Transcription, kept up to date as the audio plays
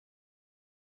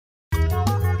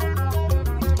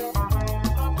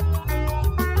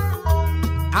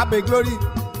abe glory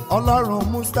Ọlọ́run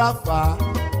Mustapha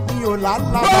ní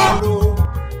ọ̀làlábàrò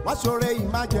wọ́n ṣoore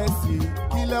emergency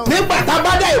kílẹ̀ o. nígbà tá a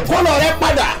bá dá ìkólọ rẹ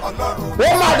padà ó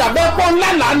máa dàbẹ́ pọ́ ńlá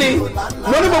lánì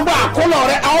lórí gbogbo àkólọ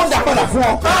rẹ a ó dà padà fún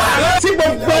ọ. tí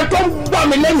gbogbo ẹ tó ń gbọ́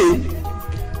mi lẹ́nìí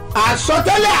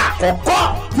àsọtẹ́lẹ̀ àkọ́kọ́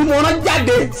tí mo rán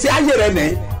jáde sí ayé rẹ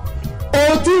nìyí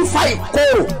o ti ń fa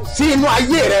ìkorò sí inú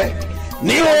ayé rẹ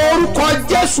ní orúkọ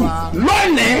Jésù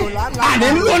lónìí àní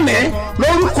lónìí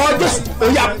lórúkọ Jésù ó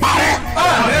yá parẹ́.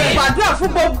 gbàdúrà fún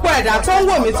gbogbo ẹ̀dá tó ń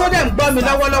wò mí tó dẹ̀ ń gbọ́ mi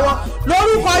lọ́wọ́lọ́wọ́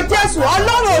lórúkọ Jésù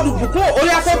Ọlọ́run olùbùkún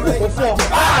orí afẹ́bùkún fún ọ.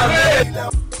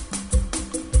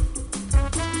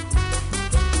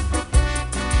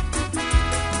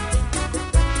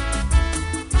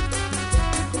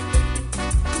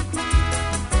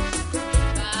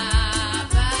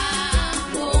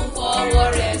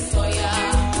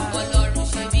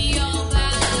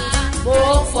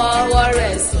 fọwọ́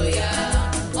rẹ̀ sọ̀yà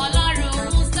Ọlọ́run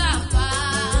Mustapha.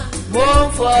 mo ń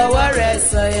fọwọ́ rẹ̀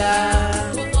sọ̀yà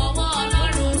mo fọwọ́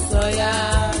Ọlọ́run sọ̀yà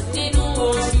nínú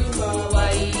oṣù wa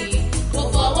yìí. mo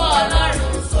fọwọ́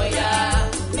Ọlọ́run sọ̀yà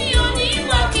mi ò ní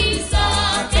wá kí n sọ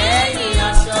kẹ́yìn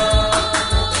aṣọ.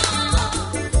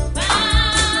 bàbá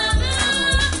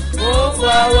mo ń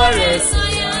fọwọ́ rẹ̀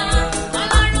sọ̀yà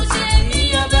Ọlọ́run ṣe bí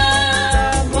ọba.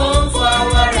 mo ń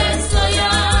fọwọ́ rẹ̀ sọ̀yà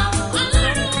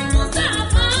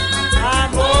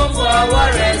fọwọ́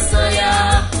rẹ̀ sọ̀yà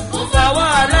mo fọwọ́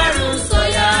Ọlọ́run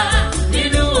sọ̀yà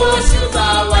nínú oṣù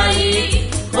bàwá yìí.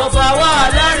 mo fọwọ́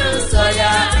Ọlọ́run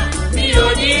sọ̀yà mi ò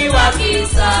ní wá kí n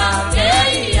sá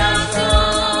kẹ́yìn aṣọ.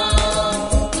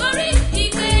 torí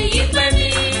ìpè yìí pè mí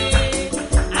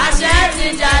àṣẹ ti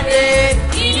jáde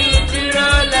ìyí dúró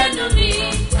lẹ́nu mi.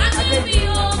 àgbẹ̀ mi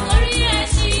ò mórí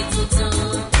ẹṣin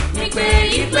tuntun. ìpè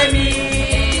yìí pè mí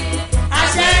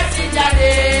àṣẹ ti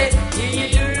jáde ìyí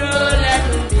dúró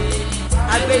lẹ́nu mi.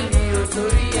 àgbẹ̀ mi ò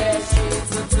torí ẹṣin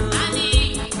tuntun. a ní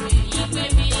ìpè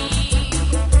mi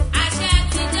àṣẹ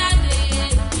ti jáde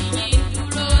ìyí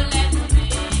dúró lẹ́nu mi.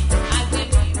 àgbẹ̀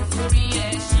mi ò torí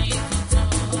ẹṣin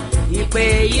tuntun.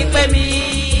 ìpè mi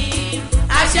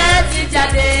àṣẹ ti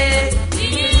jáde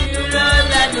ìyí dúró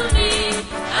lẹ́nu mi.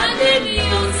 àgbẹ̀ mi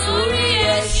ò torí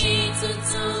ẹṣin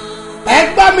tuntun. ẹ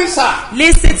gbọ́ mi sà.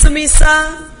 Listen to me, sir.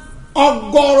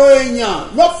 ọ̀gọ̀rọ̀ èèyàn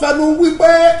ló fẹnu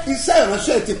wípé iṣẹ́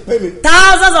ìránṣẹ́ ti pé mi.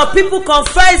 Thousands of people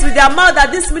confess with their mouth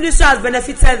that this ministry has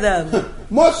benefited them.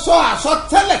 mo sọ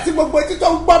àsọtẹ́lẹ̀ tí gbogbo etí tó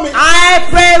ń gbọ́ mi. I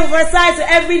pray prophesy to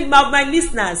every of my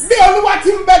listeners. bí Olúwa ti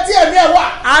ń bẹ tí ẹ̀mí ẹ̀ wà.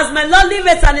 As my Lord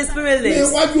liveth and His Spirit ní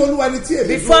lives. iwájú Olúwa ni tí èmi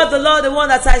Before the Lord, the one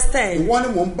that I stand. ìwọ ni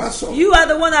mò ń bá sọ. You are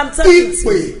the one I'm talking ìpè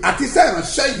to. àti iṣẹ́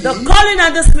ìránṣẹ́ The yìí calling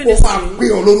and this ó máa ministry pè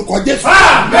ọ́ lórúkọ Jésù.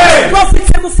 is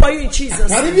profitable for you in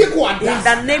Jesus. tàbí bí kò àdá. In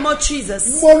the name of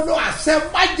Jesus. mo lo àṣẹ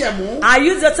májẹ̀mú. I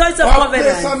use the authority of covenant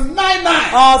Operation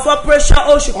 99. of Operation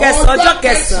Oṣù Kẹsàn-án ọjọ́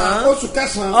kẹsàn-án. oṣù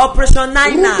kẹsàn-án. Operation 99.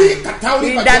 Rúbí kàtàwé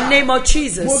In bàjá. the name of mo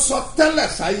Jesus. sọ tẹ́lẹ̀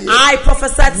sáyé. I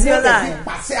prophesy to your mo lè fi life.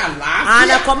 pàṣẹ And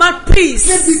I àlàáfíà. command peace.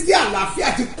 níbi tí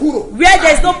àlàáfíà ti kúrò. Where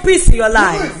there is no peace in your nínú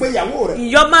life. ìgbéyàwó rẹ. In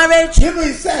your marriage. nínú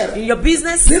iṣẹ́ rẹ. In your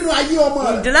business. nínú ayé ọmọ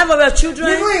In rẹ. the life of your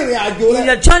children. nínú ìrìn àjò rẹ. In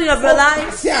your journey of your Mo life.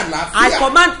 pàṣẹ àlàáfíà. I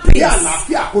command kí peace.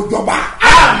 àlàáfíà kó jọba.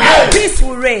 Amen. Peace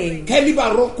will reign.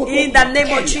 kẹ́líbà rókòtò. In the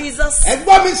name of Jesus.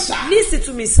 ẹgbọ́n mi sà. Listen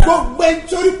to me, sir. gbogbo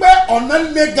nítorí pé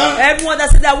ọ̀nà le gan. Everyone that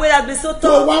said their way has been so tó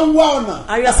tough. wá ń wá ọ̀nà.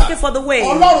 And you are seeking for the way.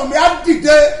 Ọlọ́run mi á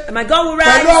dìde. And my God will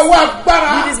pẹ̀lú rise. ọwọ́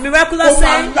agbára. With His miraculous ó máa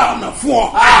hand. la ọ̀nà fún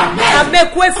ọ. And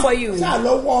make way for you. ṣáà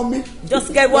lọ́wọ́ mi.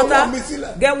 Just get lọ́wọ́ mi water.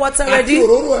 sílẹ̀. Get water àti ready.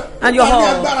 òróró ẹ̀. And your Ó máa ní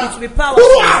horn. agbára. It will be Kúrò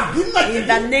powerful. àdínà In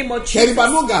the name of Jesus.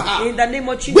 Kẹ̀rìbánúgà ha. In the name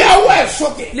of gbé Jesus. ọwọ́ ẹ̀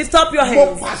sókè. Lift up your mo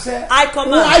hands. pàṣẹ. I wọn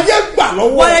command. ayé gbà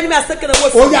lọ́wọ́ What ẹ̀. enemy has taken away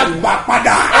ó from yá you. gbà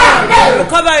padà.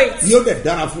 Recover it. yóò dẹ̀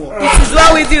dára fún ọ. It is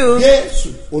well with you. Jésù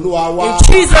Olúwa wa. In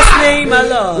Jesus' name, my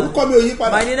Lord. orúkọ mi ò yí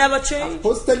padà. My name never change.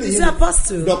 Apostoli He's yìí an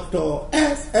apostle. Dr.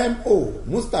 S.M.O.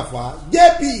 Mustapha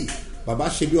JP baba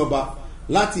ṣebí ọba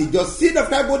láti ìjọ Seed of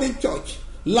Christ Golden Church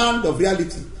Land of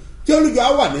Reality tí olùjọ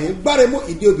á wà ní Gbáremú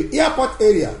Ìdíòbí airport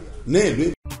area ní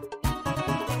ìlú.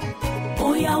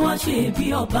 Oya wá ṣe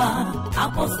bí ọba,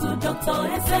 Apostle Dr.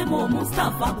 S.M.O.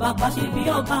 Mustapha bàbá ṣe bí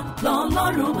ọba,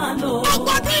 lọ́lọ́run máa lò.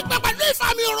 Ọgbọ́dún ìgbà pẹ̀lú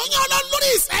ìfàmì ìròyìn ọlọ́run lórí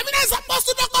His Eminence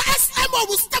Apostle Dr. S.M.O.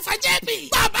 Mustapha JP.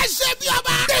 Bàbá ṣe bí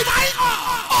ọba. Divine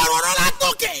ọ̀rọ̀ rọ̀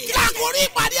látòkè. Lákòrí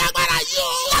ìpàdé agbára yìí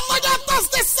o. Látọjọ́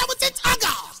Thursday 17th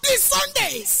August. Ní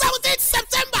Sunday 17th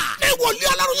September. Ní ìwòlí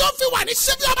ọlọ́run yóò fi wà ní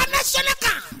ṣe bí ọba National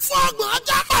Camp. Fún ọgbọ̀n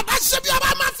ọjọ́ bàbá ṣe bí ọba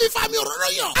máa fi ìfàmì òróró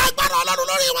yàn. Agbára ọlọ́run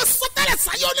lórí wọn sọtẹ́lẹ̀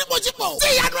sáyé onímọ̀jípò. Tí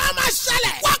ìyanu á máa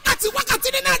ṣẹlẹ̀. Wákàtí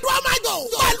nínú àdúrà máa jọ.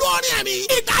 Pẹ̀lú orin ẹ̀mí.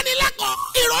 Ìdánilẹ́kọ̀ọ́.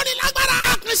 Ìrónilágbára.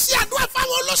 Àkànṣe àdúrà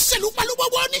fáwọn olóṣèlú pẹ̀lú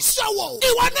gbogbo oníṣòwò.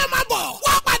 Ìwọ náà máa bọ̀.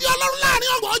 Wá pàdé ọlọ́run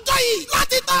láàrin ọgbọ̀n ọjọ́ yìí.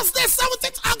 Láti tọ́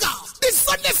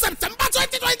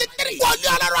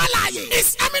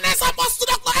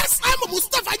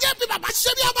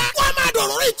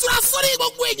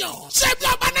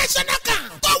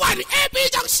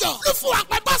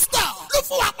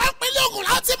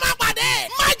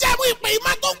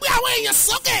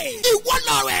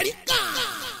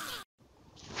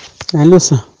Hello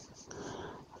sir,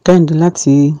 Kẹ́hìndé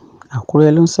láti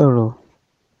Àkúrẹ́ ló ń sọ̀rọ̀.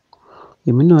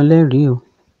 Èmi náà lẹ́rìí o.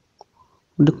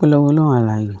 Mo dúpẹ́ lọ́wọ́ Ọlọ́run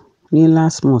alààyè. Ní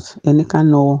last month, ẹni ká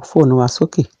na fóònù wa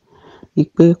sókè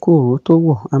wípé kóòró tó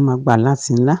wọ̀ a máa gbà láti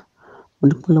ńlá. Mo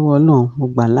dúpẹ́ lọ́wọ́ Ọlọ́run, mo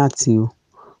gbà láti o.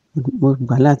 Mo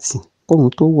gbà láti kóòró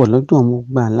tó wọ̀ lọ́dún mo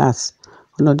gbà láti.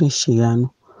 Ọlọ́dún ṣe ìyanu.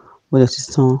 Mo lè ti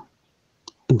san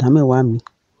ìdámẹ́wàá mi.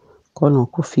 Kọ́lọ́run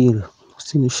kó fi èrè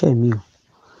sínú iṣẹ́ mi o.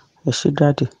 Ẹ ṣé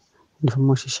dáàdì.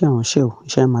 Ìfọmọ ṣiṣẹ́ ìránṣẹ́ o,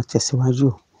 iṣẹ́ máa tẹ̀síwájú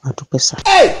o, a dúpẹ́ sà.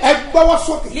 Ẹ gbọ́wọ́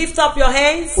sókè. Lift up your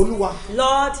hands. Olúwa.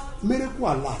 Lord. Miracle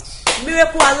alert.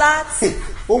 Miracle alert.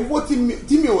 Owó tí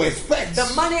mi ò expect. The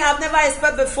money I've never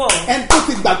expected before. Ẹni tó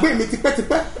ti gbàgbé mi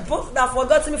tipẹ́tipẹ́. Both that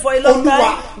forgotten me for a long time.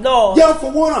 Olúwa. Lord. Jẹ́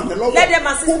fowó ràn mí lọ́wọ́. Let them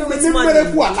assist me with money.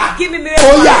 Miracle alert. Give me miracle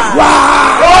alert. Oya wá.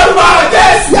 Olúwa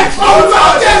Jésù. Olúwa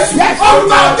Jésù.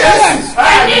 Olúwa Jésù.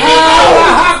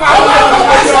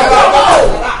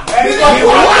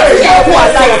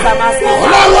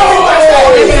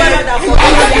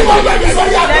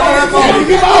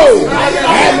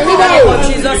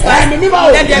 Ẹni ní báwo.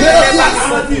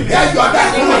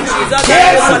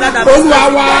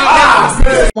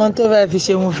 Mo tó bẹ́ẹ̀ fi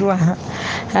ṣe mu fún wa.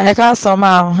 Ẹ ká sàn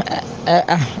máa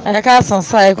ẹ ká sàn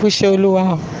sá ẹ kú ṣe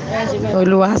Olúwa.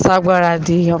 Olúwa ságbára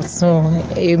di ọ̀tun.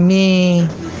 Èmi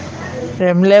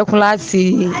Rẹ̀mílẹ́kún láti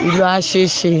ìlú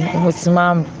Àṣeṣe. Mo ti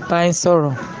máa ń bá yín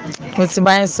sọ̀rọ̀.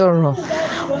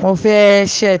 Mo fẹ́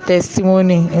share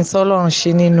testimony ìtọ́lọ́run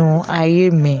ṣe nínú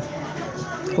ayé mi.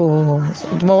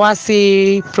 Mo wá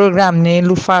sí program ní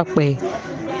Lúfàpẹ́.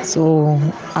 So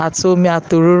àtomi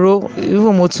àtòróró,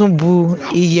 even mo tún bu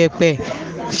iyẹ̀pẹ̀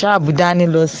ṣáàbù dání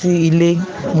lọ sí ilé.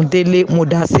 Mo délé, mo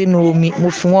dà sínú omi, mo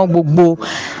fi wọ́n gbogbo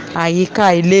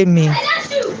àyíká ilé mi.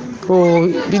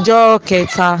 Bíjọ́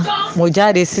kẹta mo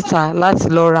jáde síta láti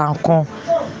lọ ra nǹkan.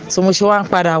 So mo ṣe wá ń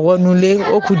padà wọnú ilé,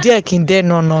 ó kù díẹ̀ kí n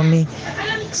dẹ́nu ọ̀nà mi.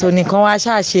 So nìkan wá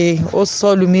ṣàṣe, ó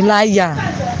sọlù mí láyà.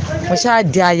 Mo ṣáà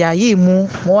di àyà yìí mú.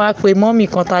 Mo wá pe mọ́mì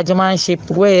kan tájọ máa ń ṣe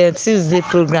Tuesday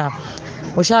program.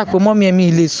 Mo ṣáà pe mọ́mì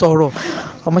ẹ̀mí lè sọ̀rọ̀.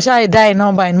 Mo ṣáà dá ẹ̀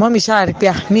nọ́mbà ẹ̀, mọ́mì ṣáà rí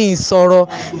pé mi ì sọ̀rọ̀,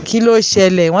 kí ló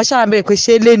ṣẹlẹ̀? Wọ́n ṣáà bẹ̀rẹ̀ pé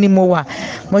ṣé ilé ni mo wà?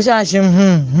 Mo ṣáà ṣe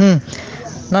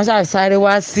wọ́n ṣáà sáré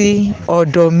wá sí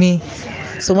ọ̀dọ̀ mi.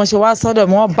 So mo ṣe wá sọ́dọ̀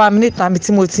mi, wọ́n bá mi níta mi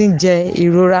tí mo ti ń jẹ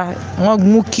ìrora. Wọ́n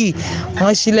mú key,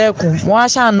 wọ́n ṣílẹ̀kùn. Wọ́n á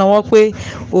ṣáà náwó pé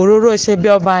òróró ṣe bí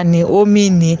ọba ni, omi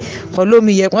ni,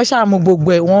 olómi yẹ. Wọ́n ṣáà mú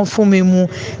gbogbo ẹ̀, wọ́n fún mi mu.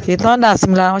 Ìtàn dà sí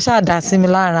mi lára, wọ́n ṣáà dà sí mi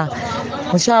lára.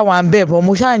 Mo ṣáà wà ń bẹ̀ bọ̀,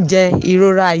 mo ṣáà ń jẹ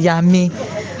ìrora àyà mi.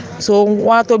 So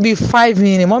wọ́n á tó bí 5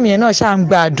 minutes, mọ́mì yẹn náà ṣáà ń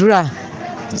gba àdúrà.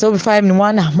 So bí 5 minutes, wọ́n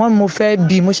á nà, mọ́mì mo fẹ́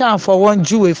bì. Mo ṣáà ń fọwọ́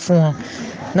júwe fún wọn.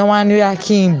 Náà wọ́n á ní ó yá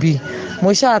kí n bì. Mo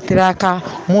ṣáà tiraka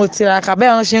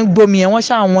bẹ́ẹ̀ wọ́n ṣe ń gbomi yẹn, wọ́n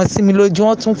ṣáà wọ́n sí mi lójú,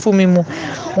 wọ́n tún fún mi mu.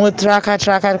 Mo tiraka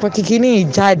pé kíkí ní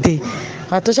ìjáde.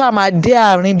 Àtọ́ ṣáà máa dé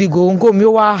àárín bí gòńgò mi,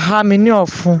 ó wá há mi ní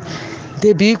ọ̀fun.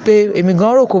 Débi pé èmi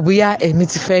gan rò kò bóyá ẹ̀mí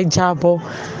ti fẹ́ jábọ́.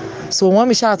 So wọ́n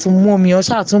mi ṣáà tún mú omi, wọ́n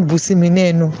ṣáà tún bù sí mi ní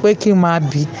ẹnu pé kí n máa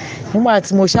bì. Nígbà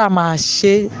tí mo ṣáà máa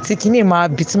ṣe tí kíní máa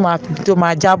bì tó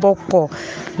máa jábọ́ pọ̀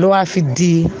ló wá fi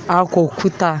di akọ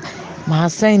òkúta. Màá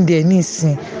sẹ́ǹdì ẹ̀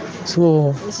nísìn.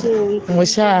 So mo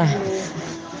ṣáà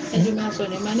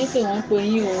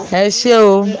ẹ ṣé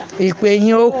o, ìpè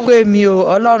yín ó pè mí o.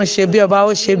 Ọlọ́run ṣe bí ọba,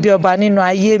 ó ṣe bí ọba nínú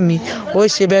ayé mi, ó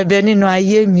ṣe bẹbẹ nínú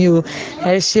ayé mi o.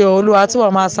 Ẹ ṣé o, Olúwa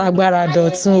túbọ̀ máa ṣagbára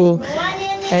dọ̀tun o.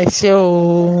 Ẹ ṣé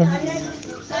o.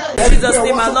 In Jesus'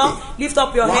 name, my Lord, lift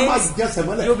up your hands.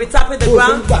 You'll be tapping the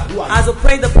ground as you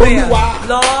pray the prayer. Lord,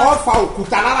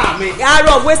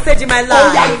 arrow of wastage in my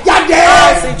life.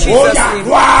 Yes, in Jesus' name.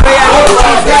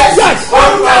 Prayer.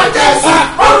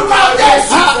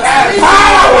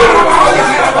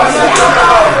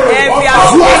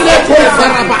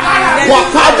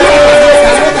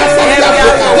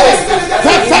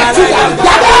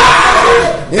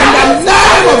 In the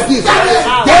name of Jesus.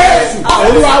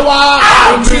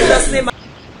 In Jesus' name.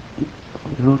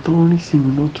 Ìran tó ń rí sí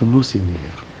mi lọ́tún lósì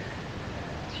nìyẹn.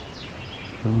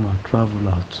 Wọ́n máa travel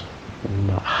out.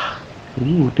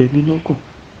 Èmi ò tẹ́ ní lọ́kàn.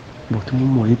 Mo ti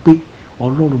mọ̀ yí pé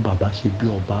Ọlọ́run bàbá ṣe bí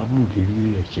ọba amúlérí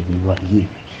rẹ̀ ṣe nínú ayé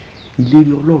mi.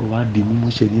 Ìlérí Ọlọ́run á di mímú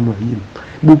ṣe nínú ayé mi.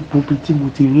 Gbogbo ibi tí mo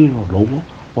ti rí ìrànlọ́wọ́,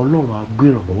 Ọlọ́run á gbé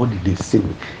ìrànlọ́wọ́ dìde sí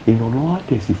mi. Ìrànlọ́wọ́ á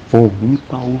tẹ̀sí fọ́ mi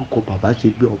nípa orúkọ bàbá ṣe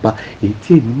bí ọba. Èyí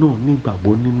tí èmi náà ní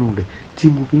ìgbàgbọ́ nínú rẹ̀, tí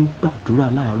mo fi ń gbàdúrà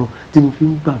láàárọ̀, tí mo fi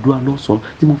ń gbàdúrà lọ́sàn-án,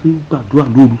 tí mo fi ń gbàdúrà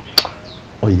lóru.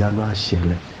 Ìyanu á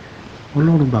ṣẹlẹ̀.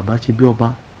 Ọlọ́run bàbá ṣe bí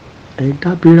ọba, ẹ ń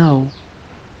dábírà o.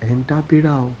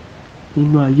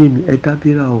 Nínú ayé mi ẹ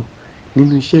dábírà o.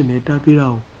 Nínú iṣẹ́ mi ẹ dábírà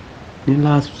o. Ní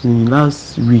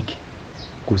last week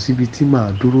kò síbi tí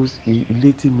màá dúró sí,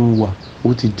 ilé tí mo wà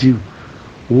ó ti dìrù.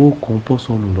 Owó kan bọ́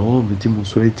sọnù lọ́wọ́ mi tí mo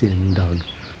sọ ATM dànù.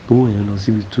 owó yẹn lọ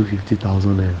síbi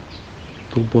 250,000 naira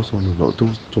tó bọ́ sọnù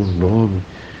lọ́wọ́ mi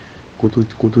kó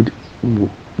tó mo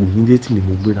immediately ni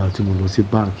mo gbéra tí mo lọ sí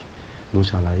báńkì mo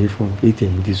ṣàlàyé fún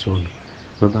ATM ti sọnù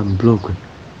wọ́n bá mi block ẹ̀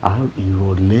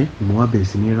ìrọ̀lẹ́ mo wá bẹ̀rẹ̀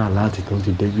sí ní rà láti tán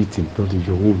ti debit tán ti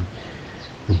yọ owó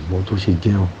mi ìmọ̀ tó ṣe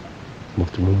jẹ́ ọ̀ mo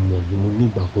ní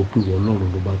ìgbàgbọ́ pé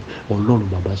ọlọ́run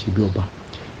bàbá ṣe bí ọba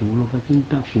ìwọ lọ́ba tí ń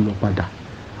dà kó lọ padà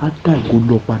á dá ìkó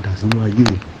lọ padà sínú ayé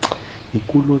rẹ̀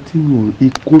ìkólọ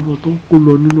tó ń kó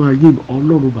lọ nínú ayé mi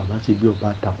ọlọ́run bàbá ṣe bí ọba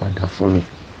dá padà fún mi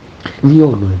ní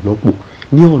ọ̀nà ìlọ́pọ̀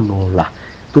ní ọ̀nà ọ̀la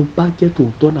tó bá jẹ́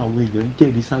tòótọ́ làwọn èèyàn ń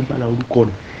jẹ́rìí ságbára orúkọ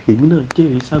rẹ̀ èmi náà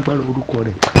jẹ́rìí ságbára orúkọ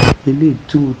rẹ̀ eléyìí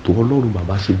tí ó tó ọlọ́run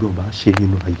bàbá ṣe bí ọba ṣe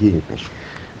nínú ayé mi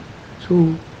so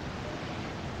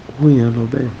owó yẹn lọ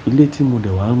bẹ́ẹ̀ ilé tí mo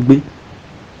dẹ̀ wá ń gbé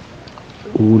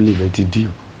owó lè rẹ̀ ti dì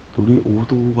torí owó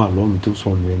tó wà lọ́mi tó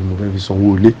sọnù yẹn ni mo fẹ́ fi san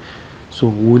owó ilé so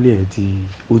owó ilé ẹ̀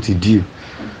ó ti dì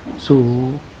so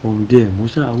ohun díẹ̀ mo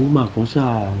owó mà kan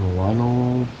ràn wá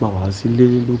lọ́wọ́ gbà wá sílé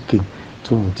lókè tí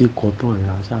wọn ti kọ́ tán ẹ̀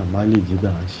aṣáà má lè jí gbà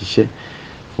ṣiṣẹ́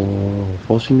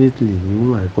fortunately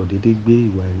nínú àìkọ́ déédéé gbé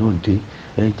ìwà ẹ̀ náà dé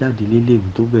ẹ jáde lélẹ̀ mi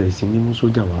tó bẹ̀rẹ̀ sí ní mú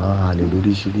sójà wá halẹ̀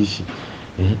lóríṣiríṣi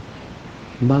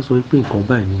bá sọ pé nǹkan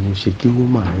báyìí ni mo ṣe kí wọ́n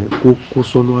máa kó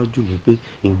sọ́nà wájú mi pé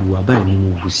ìwà báyìí ni mo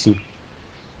wù sí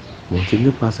mo ti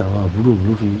nípasẹ̀ àwọn àbúrò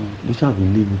mi ló ṣàfi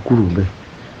lé mi kúrò bẹ́ẹ̀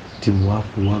tí mo wá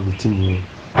fún wa mi tí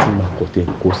màá kọ̀ tẹ̀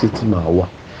kó sí tí màá wà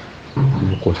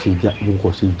mo kọ̀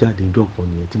ṣe jáde dọ̀pọ̀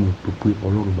nìyẹn tí mo pè pé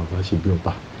ọlọ́run bàbá ṣe bí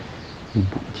ọba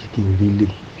jẹ́ kí n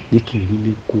rí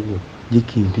lé kó wọ̀ jẹ́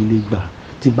kí n rí lé gbà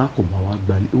tí bá kò máa wá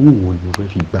gbalẹ̀ owó wo ni mo fẹ́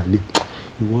fi gbalẹ̀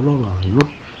ìwọ ọlọ́run àánú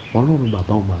ọlọ́run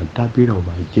bàbá ò máa dábìrà ò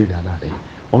máa jẹ́rìí ara rẹ̀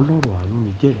ọlọ́run àánú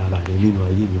mi jẹ́rìí ara rẹ̀ nínú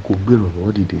ayé mi kó gbé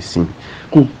ìrànlọ́wọ́ dìde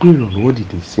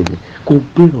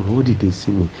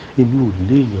sí mi èmi ò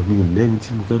lé èèyàn mi ò lẹ́ni tí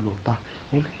mo fẹ́ lọ bá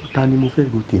ọlọ́run ta ni mo fẹ́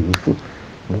ro tèmi fún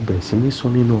mo bẹ̀rẹ̀ sí ní sọ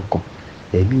nínú ọkàn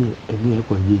ẹ̀mí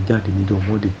ẹ̀kọ́ yé jáde níjọ́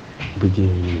mọ́dé gbẹ́jẹ́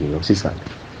èèyàn sísàlẹ̀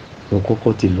mo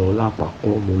kọ́kọ́ ti lọ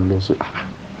lápapọ̀ mo lọ sí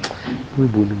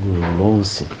níbo ni mo ràn lọ́hùn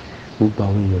sí gbogbo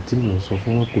àwọn èèyàn tí mo sọ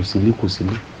fún wọn kò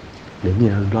sílé lẹ́mí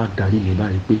ẹ̀ lọ́ àdarí mi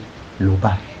báyìí pé lọ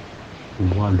báyìí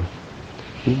mo wá lọ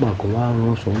nígbà kan wá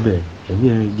ránṣọ bẹ́ẹ̀ ẹ̀mí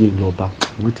ẹ̀ yé lọ bá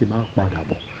mo ti máa ń padà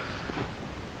bọ̀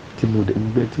tí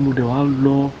mo dẹ̀ wá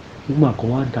lọ nígbà kan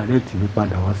wá dàrẹ́tì mi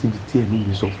padà wá síbi tí ẹ̀mí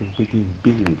mi sọ fún mi pé kí n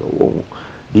béèrè lọ́wọ́ wọn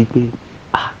bíi pé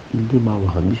ilé máa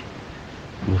wà mí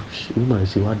mo máa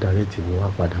ṣe wá dàrẹ́tì mi wá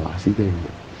padà wá síbẹ̀ ni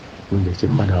mo lè ṣe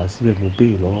padà wá síbẹ̀ mo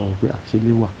béèrè lọ́wọ́ wọn pé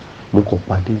àṣẹlé wà mo kàn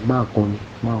pàdé máa kan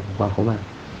pupa kan báyìí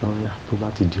lọ́wọ́ yà tó bá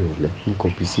ti di ọ̀lẹ́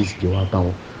nǹkan bí 6 jẹ́ wá bá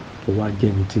wọn ó wá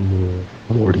jẹ́ni tí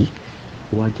mo rí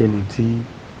ó wá jẹ́ni tí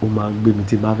ó máa ń gbé mi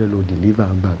tí bá fẹ́ lọ deliver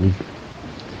gbà mí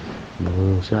mo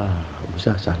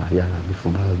ṣáà ṣàlàyé ara mi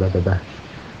fún báyìí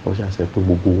wọ́n ṣáà sọ pé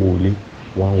gbogbo owó ilé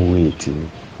 108 ni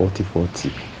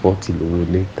 40 lówó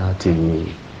ilé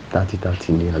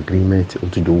 30 ní agreement ó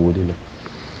tún jọ owó ilé lọ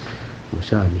mo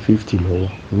ṣáà ní 50 lọ́wọ́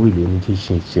owó ìlú ní kí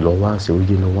n ṣe lọ́wọ́ àṣẹ ó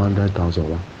jẹ́ lọ 100,000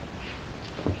 wá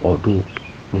ọdún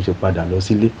mo ṣe padà lọ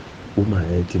sílé ó mà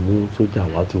ẹ ti mú sójà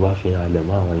wá tí wàá fi halẹ̀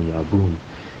mọ́ àwọn èèyàn àbúrò mi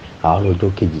àárọ̀ ọjọ́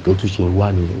kejì tó tún ṣe wá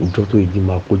ní ọjọ́ tó yìí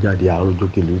máa kó jáde àárọ̀ ọjọ́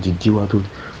kejì ó ti jí wá tó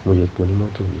mo yẹ pọ̀ ní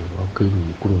mọ́tò mi wá kéré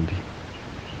mi kúrò bí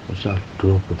mo ṣáà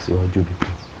dúró pọ̀ síwájú mi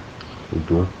kan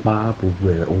òjò ń pa gbogbo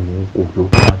ẹ̀ òun òjò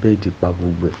pa bẹ́ẹ̀dì pa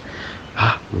gbogbo ẹ̀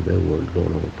mo bẹ́ wọ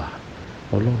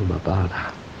ọlọ́run bàbá àrà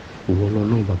ìwọ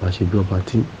ọlọ́run bàbá ṣe bí ọba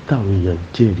tí táwọn èèyàn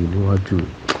jẹ́rìí níwájú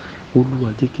rẹ̀ olúwa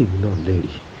jẹ́ kí èmi náà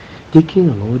lẹ́rìí jẹ́ kí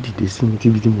ìrànlọ́wọ́ dìde sí mi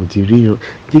tíbi tí mo ti rí yan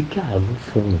jẹ́ kí àánú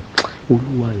fún mi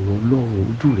olúwa ìwọ ọlọ́run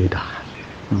ojú rẹ̀ dà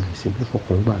mo lè ṣe bẹ́ẹ̀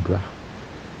fọkàn gbàdúrà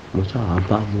mo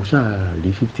ṣáà rí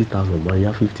 50,000 máa yá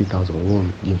 50,000 wọ́n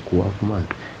yẹ kó wá fún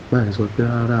máa sọ pé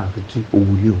rárá àfi tí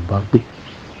owó ilé òun bá pé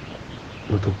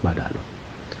mo tún padà lọ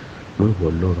mo ìwọ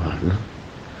ọlọ́run àánú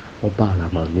ọba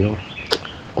àràmà mi ọ́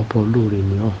ọba olóore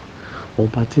mi ọ́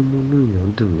ọba tí múnú èèyàn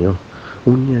dùn mí ọ́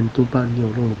ó ní ẹni tó bá ní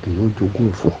ọlọ́run kì yóò jogún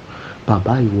òfò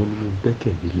bàbá ìwọ ni mo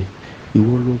gbẹ́kẹ̀lé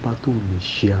ìwọ ló bá tó lè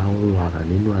ṣe àwọn àrà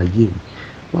nínú ayé mi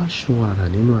wá ṣun àrà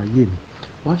nínú ayé mi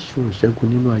wá ṣun ìṣẹ́gun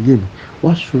nínú ayé mi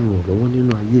wá ṣun ìrànlọ́wọ́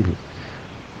nínú ayé mi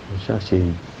mo ṣàṣe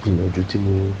ìgbìyànjú tí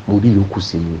mo rí yòókù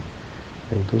sí mi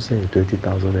ẹni tó sẹ́yìn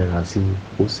 20,000 naira sí mi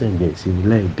ó sẹ́yìn sí mi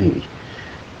láì béèrè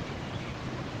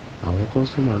àwọn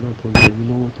kọ́sọ́mà náà tó ń jẹ mí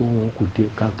lọ́wọ́ tó wọn kù dé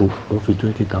káàtó wọ́n fi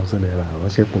 20,000 naira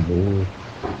ránṣẹ́ pọ̀ mọ́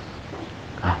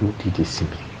àwọn dìde sí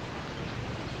mi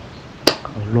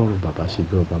ọlọ́run bàbá ṣe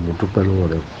bí ọba mo dúpẹ́ lọ́wọ́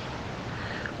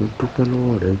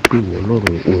rẹ pé ìwọ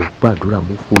ọlọ́run ò gbàdúrà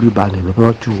mo forí balẹ̀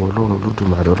níwájú ọlọ́run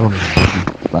lódùmarè ọlọ́run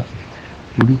bàbá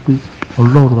orí pé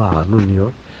ọlọ́run àánú ni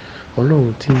ọ́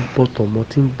ọlọ́run tí ń bọ́ tọmọ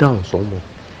tí ń dáhùn sọ́mọ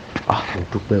mo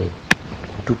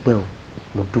dúpẹ́ o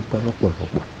mo dúpẹ́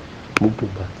lọ́pọ̀lọpọ̀ gbogbo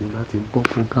ìgbà tí n bá ti ń gbọ́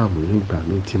prógámù nígbà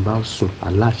mi tí n bá sùn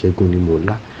aláṣẹ́gun ni mo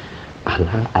lá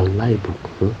àlá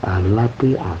ìbùkún, àlá pé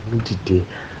àánú dìde,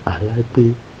 àlá pé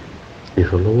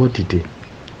ìrànlọ́wọ́ dìde.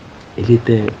 Ilé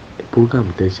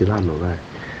prógámù tẹ́ ṣe lánàá báyìí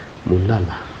mo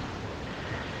lálà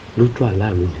lójú àlá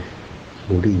mi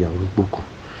mo rí ìyá arúgbó kan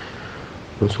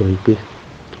wọ́n sọ wípé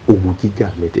owó gíga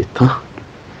mi ti tán.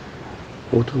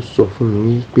 Wọ́n tún sọ fún mi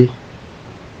wípé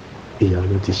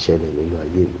ìyanu ti ṣẹlẹ̀ nínú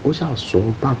ayé mi. Ó ṣàṣọ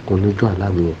bákan lójú àlá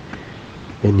mi yẹn,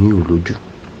 ẹni ò lójú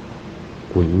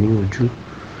kò ní ojú.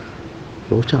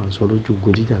 Ó ṣàṣọ lójú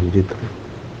ogun jíjà mi ti tán,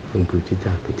 ogun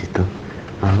jíjà mi ti tán.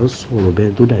 À ń sọ̀rọ̀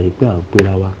bẹ́ẹ̀ tó dàbí pé à ń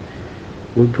pera wa.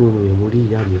 Lójú oorun yẹn mo rí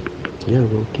ìyá mi, ìyá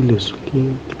mi kí lè sọ kí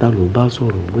ta ló bá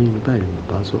sọ̀rọ̀ bóyá ní báyìí ló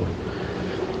bá sọ̀rọ̀.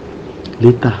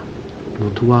 Létà mo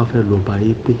tún wá fẹ́ lọ bá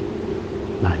yé pé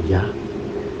làyà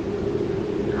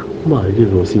ó máa rí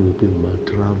lọ sí mi pé mo máa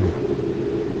travel.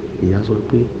 Ìyá sọ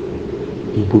pé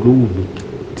ibo ló wù mí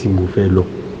tí mo fẹ́ lọ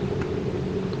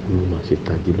mo máa ṣe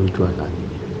tàgé lójú àlá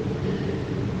nìyẹn.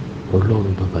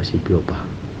 Ọlọ́run bàbá ṣe bí ọba,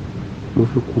 mo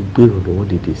fẹ́ kó gbé ìrànlọ́wọ́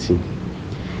dìde sí mi.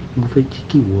 Mo fẹ́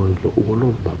kí ìwọ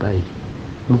Ọlọ́run bàbá yìí,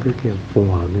 mo fẹ́ kẹ́ ẹ fọ́n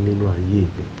àánú nínú ayé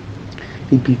mi.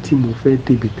 Ibi tí mo fẹ́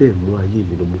débi tẹ́ ẹ̀ mú ayé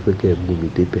mi lọ, mo fẹ́ kẹ́ ẹ mú mi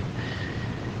débẹ̀.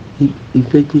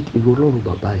 Ìfẹ́ jẹ́ ìwọ Ọlọ́run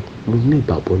bàbá yìí, mo ní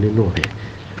ìgbàgbọ́ nínú rẹ̀.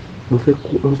 Mo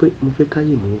fẹ́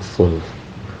káyé mi fọ̀n,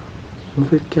 mo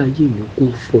fẹ́ kí ayé mi kó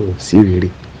fọ̀n sí rere.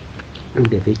 Mo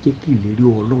dẹ̀ fẹ́ kí ìlérí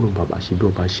Ọlọ́run bàbá ṣe bí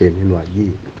ọba ṣẹ nínú ayé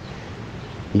mi.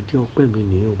 Ìdí ọpẹ́ mi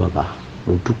nìyẹn bàbá,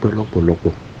 mo dúpẹ́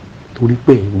lọ́pọ̀lọpọ̀ torí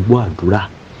pé ẹ̀ ń gbọ́ àdúrà,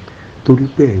 torí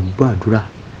pé ẹ̀ ń gbọ́ àdúrà.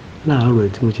 Láàárọ̀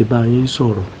tí mo ṣe bá yín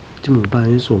sọ̀rọ̀,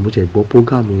 mo ṣe gbọ́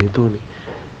prógámù yẹn tán ni.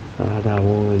 Ara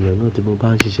àwọn èèyàn náà tí mo bá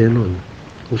ń ṣiṣẹ́ náà ni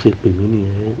ó ṣe pè mí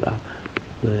nìyẹn.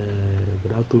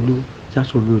 Bùrá Tolú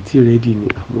ṣáṣọ mi ò tí ì rẹ́dí ni,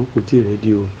 àmọ́ kò tí ì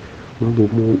rẹ́dí o.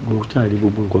 Mo ṣàrí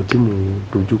gbogbo nǹkan tí mo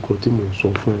dojúkọ tí mo sọ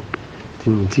fún ẹ tí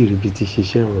mo tí ì rí bí ti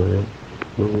ṣiṣẹ́ ọ̀rọ̀ rẹ.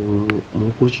 Mo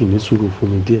kó sì ní sùúrù fún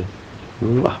mi díẹ̀.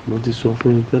 Mo ti sọ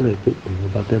fún yín tẹ́lẹ̀ pé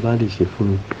ìwọ̀nba tẹ́ bá lè ṣe fún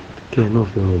mi kí ẹ náà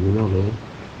fi ràn mí náà lọ́wọ́.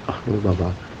 Àwọn bàbá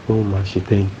wọ́n máa ṣe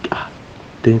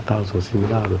 10,000 sí mi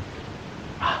láàárọ̀.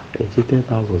 Ẹ ṣe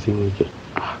 10,000 sí mi jẹ.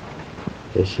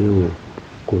 Ẹ ṣe o,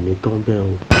 kò ní tán bẹ́ẹ̀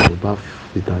o. Mo bá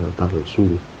fi tayọ̀tayọ̀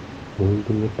súre. Mo ń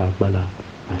gbé nípa agbára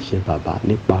àṣẹ bàbá,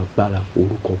 nípa agbára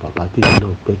orúkọ bàbá tèmi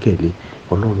náà gbẹ́kẹ̀lé.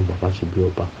 Ọlọ́run bàbá ṣe bí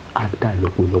ọba á dá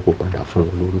ìlọ́pọ̀lọpọ̀ padà fún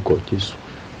wọn lórúkọ Jésù.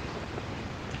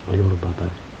 Ọlọ́run bàbá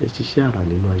ẹ ṣiṣẹ́ àrà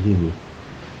nínú ayé mi,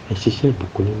 ẹ ṣiṣẹ́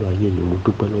ìbùkún nínú ayé mi. Mo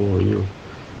dúpẹ́ lọ́wọ́ yín o.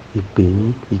 Ìpè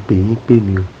yín pè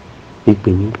mí o, ìpè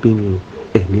yín pè mí o.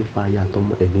 Ẹ̀mí fa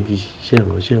ayatọ́mọ, ẹ̀mí fi ṣiṣẹ́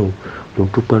ìránṣẹ́ o. Mo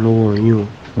dúpẹ́ lọ́wọ́ yín o,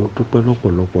 mo dúpẹ́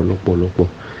lọ́pọ̀lọpọ̀.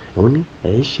 Ó ní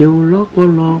ẹ ṣeun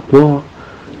lọ́pọ̀lọpọ̀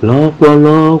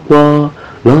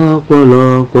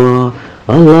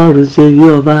Ọlọ́run ṣe bí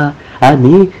ọba.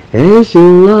 Àní ẹ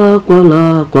ṣeun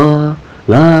lọ́pọ̀lọpọ̀.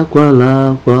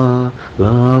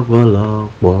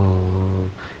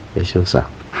 Ẹ ṣeun sá.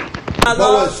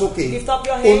 Lọ́wọ́ sókè. Lift up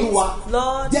your hands. Olúwa,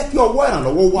 Lord, jẹ́ kí ọwọ́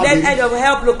ìrànlọ́wọ́ wá let mi. end of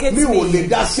help locate Mi ò lè me.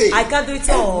 dá ṣe. I can't do it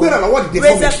all. Gbé ìrànlọ́wọ́ dìde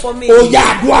Raise it for me. Ó yá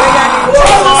àdúrà.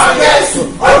 Orúkọ Jésù,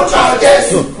 orúkọ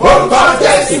Jésù, orúkọ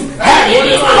Jésù.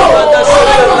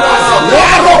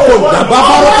 Lẹ́rọ̀ kò dàgbà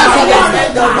bọ́rọ̀ kásánà.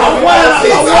 Àwọn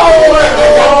ìrànlọ́wọ́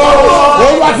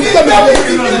Olúwa ti tẹ́ mi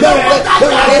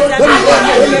lé.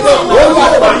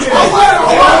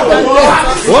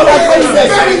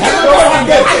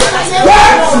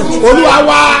 Olúwa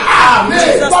wá.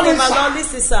 Jesus name alone,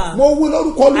 listen, sir. Mo wí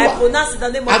lórúkọ Olúwa. I pronounce in the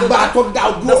name of the Agbára tó Lord. dá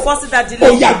ojú. The forces that Ó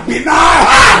delay. yá gbiná.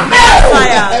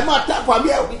 Fire. Ẹ máa tẹ́ àpò àmì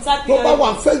ẹ̀. Tó bá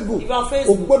wà Facebook, If you are on o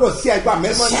Facebook, gbọ́dọ̀ sí ẹgbàá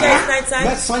you must share it 9 times.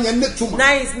 mẹ́sàn-án yẹn nítumọ̀.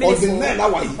 9 is meaningful. Ọdún náà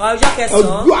láwa yìí. Ọjọ́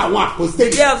kẹsàn-án. Ojú àwọn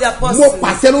àpòstélì. Day of the apostles. Mo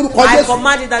pàṣẹ lórúkọ I Jésù.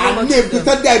 command in the name of Àní Jesus.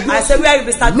 èbúté dá ẹdúró. I say where you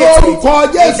be started. Lórúkọ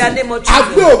In the Jésù. name of Jesus.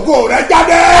 Agbé ògo rẹ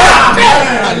jáde.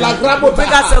 Àlàgrábò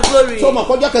Bring out your glory. Tó mọ̀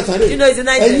kọjọ́ kẹsàn-án You know it's the rẹ̀.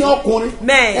 9 days. Ẹ̀yin ọkùnrin.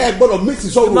 Men. Ẹ gbọ́dọ̀ mix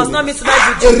sọ́run. You must not mix tonight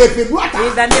with you. Èrè fèlú àtà.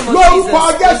 In the name of Lórúkọ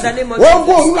Jesus. In the name Jésù. of Jesus.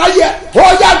 Ogun òrùlá yẹ. Ó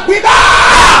yá gbiná.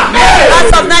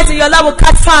 Out of night in your life will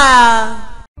catch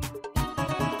fire.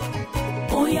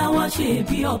 Bóyá wá ṣe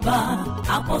bí ọba,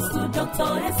 Apostle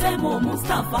Dr. SMO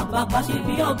Mustapha bàbá ṣe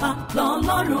bí ọba,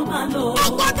 lọ́lọ́run máa lò.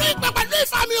 Ọgbọ́dún ìpè pẹ̀lú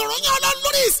ìfàmì ìròyìn Ọlọ́run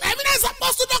lórí His Eminence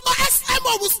Apostle Dr.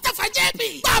 SMO Mustapha JB.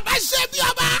 Bàbá ṣe bí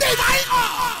ọba. Divine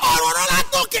ọ̀rọ̀ rọ̀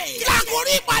látòkè.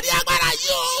 Lákòrí ìpàdé agbára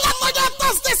yìí o. Látọjọ́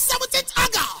Thursday 17th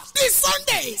August. Ní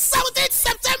Sunday 17th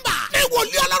September. Ní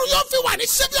wòlíì Ọlọ́run yóò fi wà ní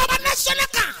ṣe bí ọba National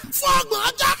Camp. Fún ọgbọ̀n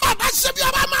ọjọ́. Bàbá ṣe bí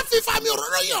ọba máa fi ìfàmì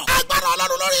òróró yàn. Agbára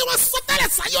Ọlọ́run lórí wọn sọtẹ́lẹ̀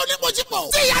sáyé onímọ̀jípọ̀.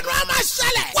 Tí ìyanu á máa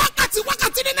ṣẹlẹ̀.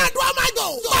 Wákàtí nínú àdúrà máa gò.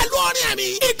 Pẹ̀lú orin ẹ̀mí.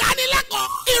 Ìdánilẹ́kọ̀ọ́.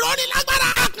 Ìrọ̀nilágbára.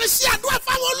 Àkànṣe àdúrà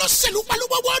fáwọn olóṣèlú pẹ̀lú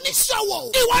gbogbo ní oníṣòwò.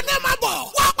 Ìwọ náà máa bọ̀.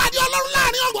 Wá pàdé Ọlọ́run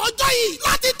láàrin ọgbọ̀n ọjọ́ yìí.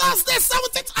 Láti Thursday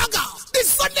 17th August. This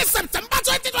Sunday September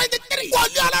 2023.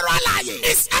 Wọlé Ọlọ́run alààyè.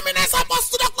 His Eminence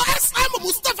Apostle Dr. S.M.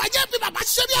 Mustapha J.P. Baba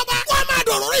Ṣebí Ọba. Wọ́n máa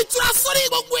dòrò ìtura sórí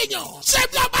gbogbo èèyàn.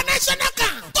 Ṣebí Ọba National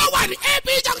Camp. Tó wà ní AP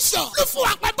Junction.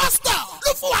 Lúfúwàpẹ́ bus stop.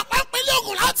 Lúfúwàpẹ́ ìpínlẹ̀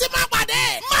Ògùn láti ti máa pàdé.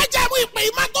 Májẹ̀mú ìpè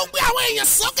ìmá tó gbé àwọn èèyàn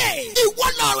sókè. Ìwọ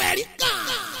lọ̀rọ̀ ẹ̀rí kan.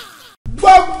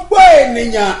 Gbogbo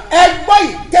ènìyàn ẹ gbọ́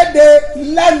ìkéde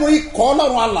lẹ́nu ikọ̀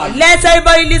Ọlọ́run alààyè. Let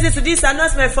everybody listen to this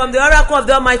announcement from the oracle of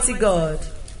the Almighty God.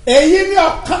 Èyí ni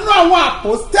ọ̀kan náà àwọn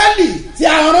àpòstélì tí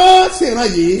a rán síran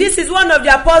yìí. This is one of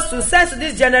the apostles sent to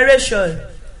this generation.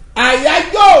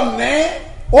 Àyájọ́ òní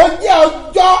ó jẹ́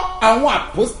ọjọ́ àwọn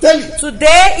àpòstélì.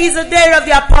 Today is the day of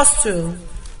the apostle.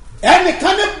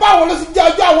 Ẹnìkan ní báwo ló ti jẹ́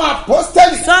ọjọ́ àwọn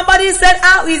àpòstélì. Somebody said,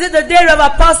 how is it the day of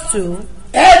apostle?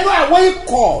 Ẹnu àwọn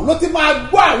ikọ̀ ló ti máa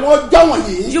gbọ́ àwọn ọjọ́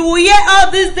wọ̀nyí. You will hear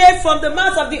all this day from the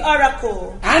mouth of the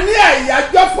oracle. A ní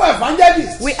àyájọ́ fún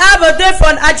evangelist. We have a day for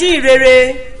an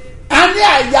ajínrere. A ní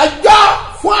àyájọ́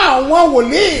fún àwọn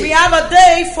wòlíì. We have a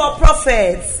day for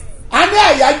prophets. A ní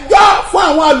àyájọ́ fún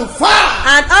àwọn àlùfáà.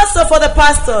 And also for the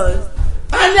pastors.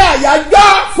 A ní àyájọ́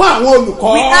fún àwọn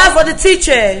olùkọ́. We have for the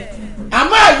teacher.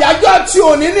 Àmọ́ àyájọ́ tí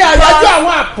ò ní ní àyájọ́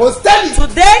àwọn àpòstélì.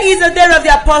 Today is the day of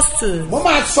the apostle. Mo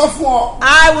máa sọ fún ọ.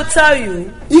 I will tell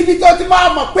you. Ibi tó ti máa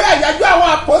mọ̀ pé àyájọ́ àwọn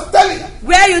àpòstélì.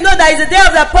 Where you know that is the day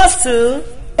of the apostle.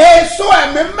 Èso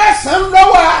ẹ̀mí mẹ́sàn-án ló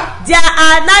wà. There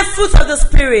are 9 fruits of the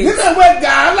spirit. Nínú ìwé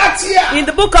Gàlátíà. In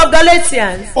the book of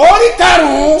Galatians. Orí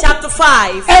karùn-ún. Chapter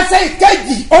 5. Ẹsẹ̀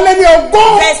ìkejì ó lé ní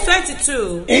ogún. Verse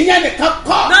 22. Ìyẹn nìkan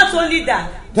kọ́. Not only that.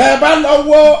 Tẹ́ ẹ bá lọ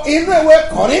wo inú ìwé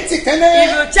Kọ́ríńtì kẹ́lẹ́.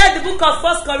 If you check the book of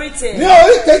 1 Corinthians. Ní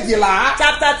orí kejìlá.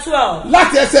 Chapter 12.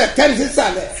 Láti ẹsẹ̀ kẹ́rin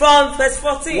sísàlẹ̀. From verse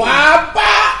 14. Wàá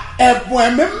bá ẹ̀bùn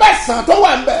ẹ̀mí mẹ́sàn-án tó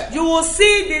wà ń bẹ̀. You will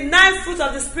see the 9 fruits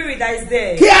of the spirit that is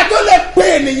there. Kí a tó lè pe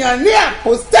ènìyàn ní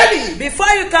àpòstélì. Before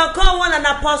you can call one an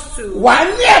apostle. Wà á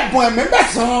ní ẹ̀bùn ẹ̀mí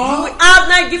mẹ́sàn-án. You will have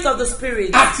 9 gifts of the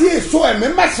spirit. Àti èso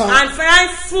ẹ̀mí mẹ́sàn-án. And 9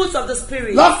 fruits of the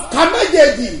spirit. Lọ ka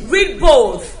méjèèjì. Read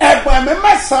both. Ẹ̀bùn ẹ̀mí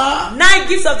mẹ́sàn-án. 9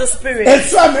 gifts of the spirit.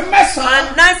 Èso ẹ̀mí mẹ́sàn-án.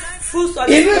 And 9 fruits of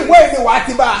the Inú spirit. ìwé ìdí wà á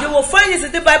ti bá. You will find this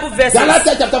in the Bible verses.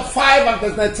 Galatia chapter 5 and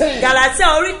verse 19. Galatia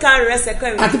orí karùn-ún ẹsẹ̀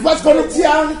kẹrin. Àti 1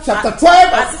 Corinthians chapter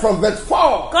 12 and from verse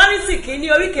 4. Kọ́ríńtì kìíní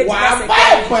orí kejì Wà á ẹsẹ̀ bá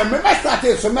kẹrin. ẹ̀bùn ẹ̀mí mẹ́sàn-án àti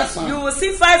èso mẹ́sàn-án. You will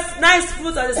see 9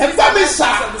 fruits of the spirit. Ẹgbẹ́ mi And 9 sà.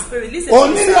 fruits of the spirit. Listen to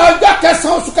Òní me. ní ọjọ́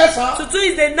kẹsàn-án oṣù kẹsàn-án. Today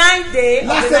is the 9th day of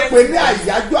the Láti 9th pè ní month.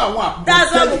 àyájọ́ àwọn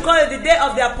That's why we àpòstélì. call it the day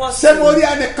of the Ṣé apostle. mo rí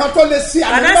ẹnìkan tó lè ṣí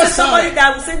àmì And I see somebody mẹ́sàn-án?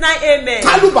 that will say 9 amen.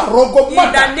 Kálùbàrógó In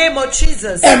mọ́tà. the name of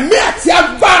Jesus. Ẹ̀mí àti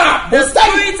agbára The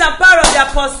àpòstélì. spirit and power of the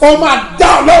apostle. Ó máa dá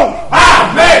ọ lóhùn.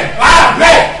 Amen,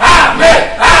 amen, amen,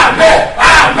 amen,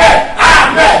 amen,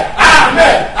 amen,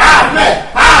 amen, amen,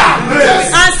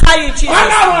 amen. Answer you, Jesus.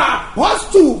 Ọlọ́run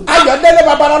àpọ́stù Ayọ̀délé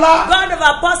Babalọ́lá. God of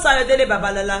Apostle Ayodele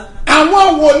Babalola.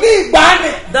 Àwọn wòlíì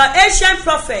ìgbàanì. The ancient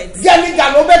prophet.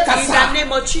 Jẹ́nìgà ló bẹ́ In kàsá. the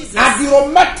name of Jesus.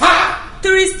 Àdìrò mẹ́ta.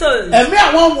 3 stones. Ẹ̀mí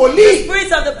àwọn wòlíì.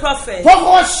 Spirit of the prophet.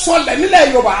 Fọ́kọ́ sọlẹ̀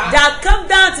nílẹ̀ Yorùbá. That come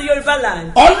down to Yoruba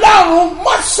land. Ọlọ́run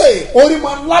Mọ́sẹ̀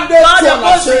Orímọ̀ládé God tí of ọ̀la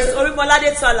Moses ṣe.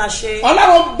 Orimolade Tolashe.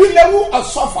 Ọlọ́run Bílẹ̀wú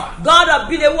Ọ̀ṣọ́fà. God of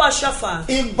Bilewu Ashofa.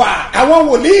 Ìbà àwọn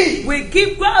wòlíì. We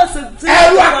give God to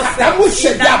Ẹrú the àkàtàbù prophet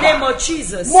in the ṣèjàbá. name of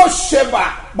Jesus. Mo ṣèbà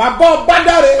bàbá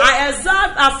Ọbádáre. I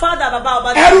exalt our father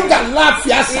Baba Ẹrú Obadare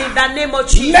Gàláfíà sà. in the name of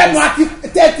Jesus. Lẹ́nu àti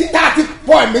tẹ́tí tá a ti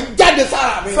pọ̀ ẹ̀mí jáde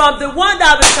sára mi. From the one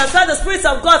that will transfer the spirit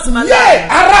of God to my Yé life.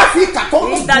 aráfíkà tó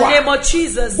ń In the bùa. name of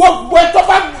Jesus. Gbogbo ẹ tó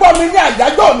bá gbọ́ mi ní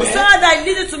àyájọ́ mi. So that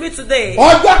leading to me today.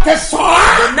 Ọjọ́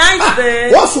kẹsàn-án. The 9th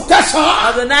day Oṣù kẹsàn-án.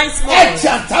 of the 9th Ẹ̀jẹ̀ month.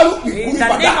 àtàrú ìkú In the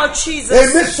name ìbàdàn. of Jesus.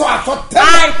 Èmi sọ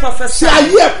àsọtẹ́lẹ̀. I prophesy Ṣé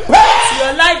ayé ẹ̀ pẹ́? to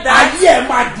your life that Ayé ẹ̀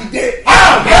máa dìde.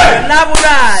 Amen.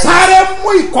 laborai. Sáré mú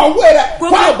ìkọ̀wé rẹ̀ kó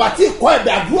àbá tí ìkọ́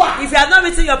ẹ̀bẹ̀ àdúrà. If you have not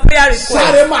written your prayer request,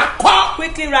 Sáré máa kọ́.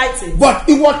 quickly write it. But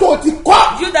ìwọ tó o ti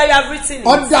kọ́. You that you have written it,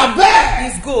 Ọ̀dà bẹ́ẹ̀.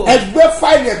 It's good. Ẹgbẹ́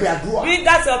fáìlì ẹ̀bẹ̀ àdúrà. bring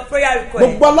out your prayer request.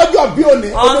 Gbogbo ọlọ́jọ́ bí òní.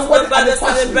 All Olówó the ní brothers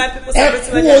Adifásitì. celebrate people Ẹ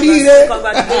celebrating kú with their oríire.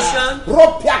 congratulations.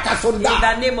 Rọ́pì àkàsọ̀dá. In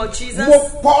the name of Jesus. Mo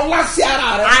pọ̀ lásì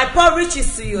ara rẹ̀. I pour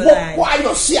riches to your Mo life. pọ̀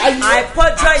ayọ̀ sí ayé. I pour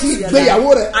joy Àti to your ìgbéyàwó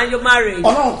life rẹ̀. and your marriage.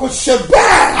 Ọlọ́run kò ṣe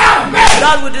bẹ́ẹ̀.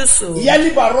 God will do so. Yẹ́nì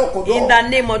bàrọ̀ kò dọ̀. In the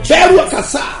name of Bẹ́ẹ̀rù Jesus.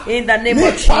 kàsá. In the name Ní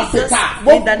of Jesus.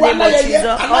 ìpàpẹ̀tà. In the name of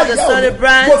Jesus. All the Mo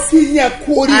celebrants, kí yẹn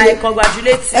kú I oríire.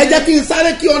 congratulate Ẹ jẹ́ you. kí n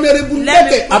sáré kí ọ̀nẹ́rẹ́bù Let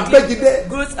me lẹ́kẹ̀ Abẹ́jídé.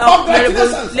 greet of Honorable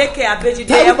Congratulations. Leke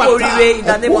Abejide Ekorire in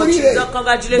the name of Jesus.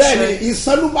 Congratulations. Bẹ́ẹ̀ni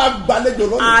ìsanú máa gbàlejò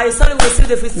lónìí. I suddenly will see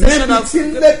the visitation Níbi of tí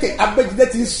Lẹ́kẹ̀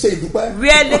Abẹ́jídé ti ń ṣe ìdúpẹ́.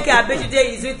 where Leke Abejide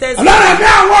is written. Ọlọ́run ní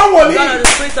àwọn wòlíì. God of the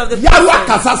spirit of the Yàrá prophet.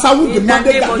 àkàsàsáwù di In the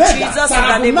mọ́ndé name of gàlẹ́gà Jesus, in the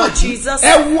sàràbù name náà of Jesus.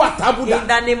 ẹ wú àtàbùdà. dà. In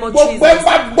the name of Gbogbo ẹ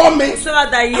bá gbọ́ mi. So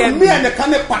that I hear Àmì me. ẹnìkan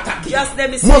ní pàtàkì. Just let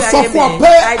me see Mo that sọ I fún ọ hear pé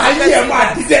me. I ayé declare ẹ̀ to máa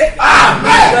you dìde.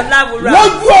 that your life will rise.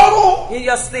 Lójú ọrùn. In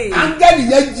your sleep. Áńgẹ́lì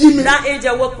yẹn jí mi. That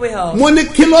angel woke me up. Mo ní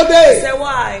kí ló He dé? said,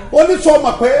 why? Ó ní sọ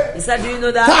ma pé. He said, do you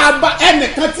know Tá that? a bá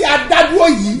ẹnìkan tí a dá dúró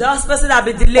yìí. Those person that have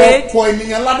been delayed. Ọ̀pọ̀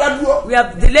ènìyàn la dá dúró. We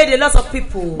have delayed a lot of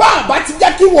people. Bá a bá ti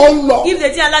jẹ́ kí wọ́n lọ. If they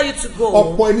didn't allow you to go,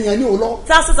 Ọ̀pọ̀ ènìyàn ní o lọ.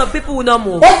 thousands of people will not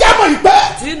move. Ó jẹ́ mọ̀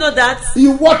ìpẹ́. Do you know that?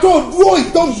 Ìwọ tó dúró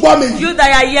yìí tó ń gbọ́ mi yìí. You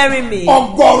that are hearing me.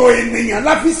 Ọ̀gọ̀rọ̀ ènìyàn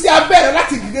la fi sí abẹ́rẹ́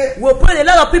láti dìde. Will put a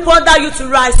lot of people under you to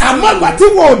rise. Àmọ́ ìgbà tí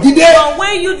wọn ò dìde. But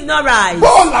when you did not rise,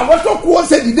 Bọ́ọ̀lù àwọn tó kú ó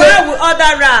ṣe dìde. why will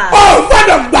other rise? Ó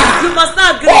gbọ́dọ̀ gbà. You must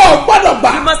not agree. Ó gbọ́dọ̀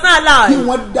gbà. You must not allow Kí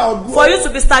wọ́n dá ọ dúró. for you to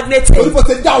be stagnated. Torí bó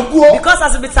ṣe dá ọ dúró. Because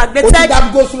as you be O ti stagnated,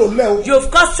 dá go slow lẹ́ o.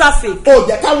 you've caused traffic. O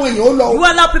jẹ́ káwọn èèyàn ó lọ o. You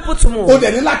allow people to O move.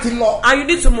 dẹ̀ ní láti lọ. And you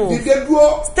need to move. Dìde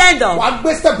dúró. Stand up. Wàá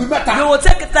gbé step mẹ́ta. You will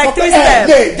take it like 3 Ẹ steps.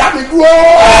 lè dá mi dúró.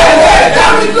 Ẹ lè dá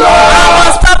mi dúró.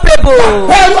 Unstoppable.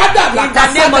 Ẹ̀rù àdàlà In the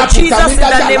name of Jesus, in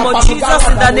the name of Jesus,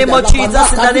 in the name of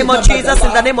Jesus, in the name of Jesus,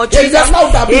 in the name of Jesus,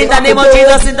 in the name of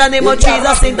Jesus, in the name of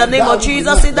Jesus, in the name of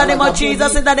Jesus, in the name of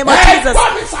Jesus, in the name of Jesus.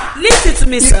 Listen to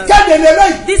me, sir. Ìkéde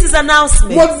lélẹ́yìí. This is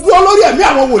announcement. Mo dúró lórí ẹ̀mí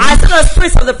àwọn wòlíì. I saw the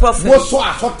spirit of the prophet. Mo sọ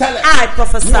àsọtẹ́lẹ̀. I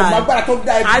prophesy. Mi ò mọ agbára tó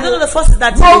dá ẹ I don't know dúró. the forces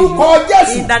that delay Lórúkọ you.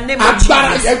 Jésù. In the name of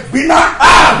Agbára Jesus. yẹn gbiná.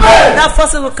 Amen. That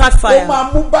force will catch Mo fire.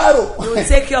 máa mú báírò. You will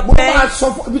take your Mo pen. máa sọ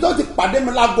fún ibi tó ti pàdé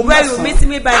mi láago Where you meet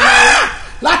me by 9.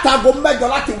 Látago mẹ́jọ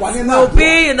láti wà nínú We'll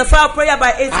be in the fire prayer by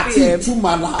 8 àti p.m.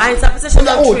 ìtumọ̀ àlá. And interpretation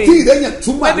Bóyá of o dream. tí ìrẹ́yìn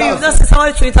túmọ̀ Maybe àlá you've not seen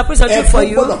somebody to interpret your dream for ẹ̀fọ́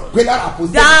you. gbọ́dọ̀ gbé lára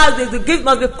àpòsí. That the gift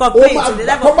must be complete. The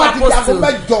level of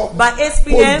apostle. By 8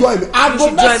 p.m. you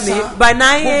should join me. By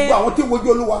 9 gbogbo a.m. àwọn tí wojú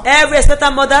olúwa. every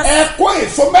expectant mothers ẹ kó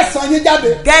èso mẹ́sàn-án yín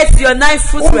jáde. get your 9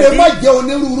 fruits ó lè ready. má jẹ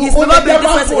onírúurú. It ó will lè not be jẹ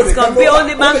different. mango It can be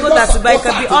only mango that you buy. It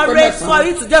can be orange for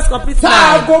you to just complete 9.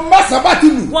 táago mẹ́sàn-án bá ti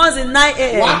lù. Once in 9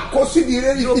 wà á a.m. kó sídi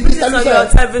you ibi put it on your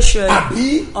television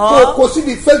àbí or kó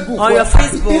sídi Facebook on your àbí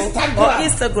Facebook or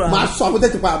Instagram. máa sọ àwọn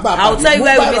tètè pa àbá I will tell you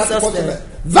where we meet us there.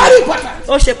 very important.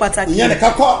 Ó ṣe pàtàkì. ìyẹn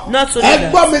nìkan kọ́. Not only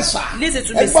that. ẹgbọ́n mi sà. Listen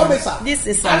to me, ẹgbọ́n mi sir. sà. This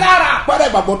is, sir. alára àpẹẹrẹ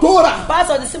ìgbàgbọ́ tó rà. Part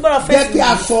of the symbol of jẹ́ kí faith.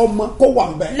 aṣọ ọmọ kó wà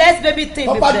ń bẹ̀. Let baby thing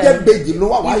be ọba jẹ́ there. bèjì ló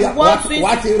wà If you want twins,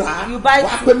 wá ti rà á you buy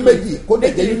wá two pé méjì kó dẹ̀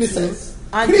make jẹ́ it unisex. two.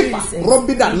 And kírípà unisex.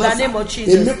 rọ́bìdà In náà the name of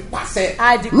Jesus. èmi pàṣẹ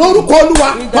I decree. lórúkọ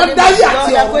olúwa In the wọ́n name dáyé of God,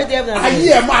 àti I pray the heaven ọ̀run and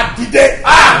ayé ẹ̀ máa dìde.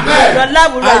 Your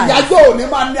love will rise. àyájọ́ òní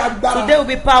máa ní agbára. Today will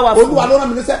be powerful. olúwa ló rán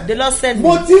mi níṣẹ́. The Lord sent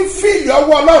mo me. ti ń fíìlì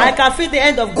ọwọ́ I ọlọ́run. can feel the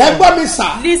end of God. ẹgbọ́n mi sà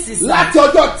Listen, sir. láti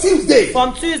ọjọ́ Tuesday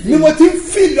From Tuesday. ni mo ti ń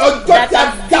fíìlì ọjọ́ That tí a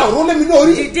I- da òrùn lé mi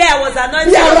lórí. The day I was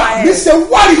anointed bí on my ara mi head. ṣe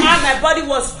wárì. How my body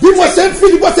was. bí mo ṣe ń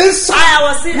fíìlì bó ṣe ń sá. I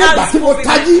was seeing how nígbà it's tí mo moving.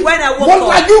 tají When I woke mo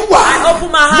up, lajú wá. I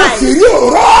opened my mo eyes. sì rí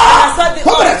òró. I saw the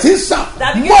tó bẹ̀rẹ̀ oil sí í sàn.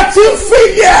 that began mo ti ń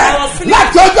fíìlì ẹ̀ I was feeling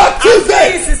láti ọjọ́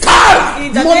Tuesday. feeling it. káàrà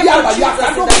In the mo name di of àlàyé Jesus,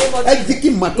 àkàdó in the name of ẹ jí kí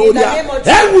n mọ̀ tó In the yá name of ẹ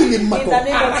Jesus. wìlì mọ̀ In tó the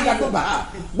name of alága tó Jesus. bá a.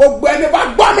 gbogbo ẹni bá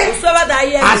gbọ́ mi. Whosoever that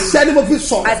hear me, àṣẹ ni mo fi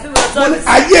sọ. I speak with mo ní authority.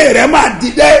 ayé rẹ máa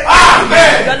dìde.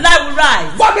 amen. your life will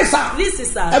rise. gbọ́ mi sà. Listen,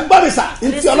 sir. ẹ gbọ́ mi sà.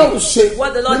 ntí Listen. ọlọ́run ṣe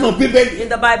What the Lord nínú did bíbélì. in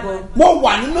the Bible. mo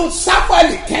wà nínú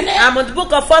Sámúẹ́lì kẹ́lẹ́. I'm on the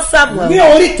book of 1 Samuel, ní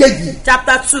orí kejì.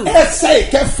 chapter 2, ẹsẹ̀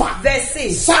ìkẹfà. verse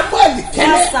 6. Sámúẹ́lì 1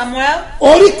 kẹ́lẹ́. Samuel,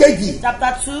 orí kejì.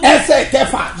 chapter 2, ẹsẹ̀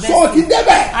ìkẹfà. Verse sọ ti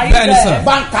débẹ̀. Are you Bẹ́ẹ̀ni, there? sir.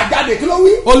 bàǹkà jáde kí ló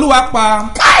wí. olúwa pa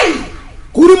káì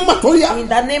kúrú mọ̀tòríà. In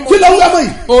the name of kí ló wí Jesus. ọmọ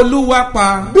yìí. olúwa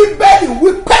pa bíbélì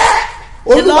wí pẹ́.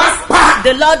 The olúwa Lord, pa.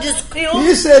 the Lord is kì killed.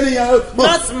 í ṣe ènìyàn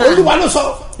Not man. olúwa ló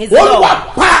sọ. He's the olúwa Lord.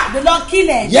 pa. The Lord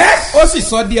killed. yes. ó sì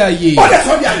sọ di àyè ó lè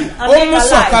sọ di àyè. And ó make mú alive.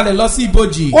 sọ̀kalẹ̀ lọ sí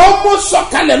ibojì ó mú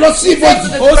sọ̀kalẹ̀ lọ sí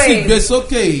ibojì. ó sì gbé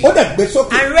sókè ó dẹ̀ gbé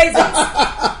sókè. And raise it.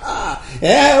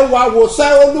 ẹ wá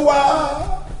wòsàn olúwa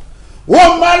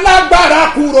ó máa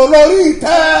lágbára kúrò lórí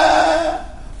ìtẹ́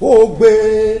ó gbé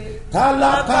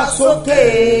tálákà sókè.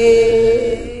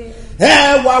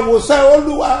 ẹ wá wòsàn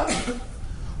olúwa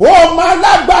ó máa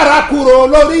lágbára kúrò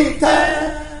lórí ìtẹ́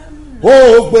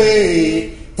ó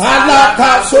gbé tálákà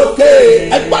sókè.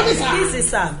 ẹ gbọ́ mi sà. This is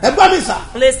sir. ẹ gbọ́ mi sà.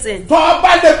 Listen, tó o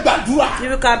bá lè gbàdúrà if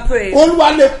you can pray,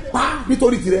 olúwa lè pa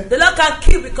nítorí tirẹ̀. the Lord can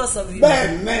kill because of you.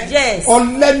 bẹ́ẹ̀ mẹ́ Yes.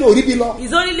 ọ̀lẹ́ ní orí bí lọ.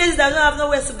 It's only lazy that don't have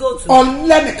nowhere to go to.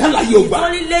 ọ̀lẹ́ nìkan láyé It's ògbà.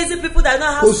 only lazy people that don't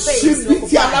kò have space. síbi to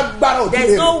tí occupy. alágbára òdì There's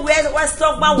rẹ̀. nowhere where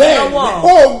strong man will bẹ́ẹ̀ not ni walk.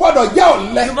 o gbọ́dọ̀ jẹ́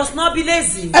ọ̀lẹ́. You must not be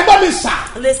lazy. ẹgbẹ́ mi sà.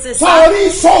 Listen, sir. sọ̀rí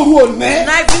sọ̀rù òní.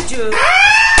 Night vigil.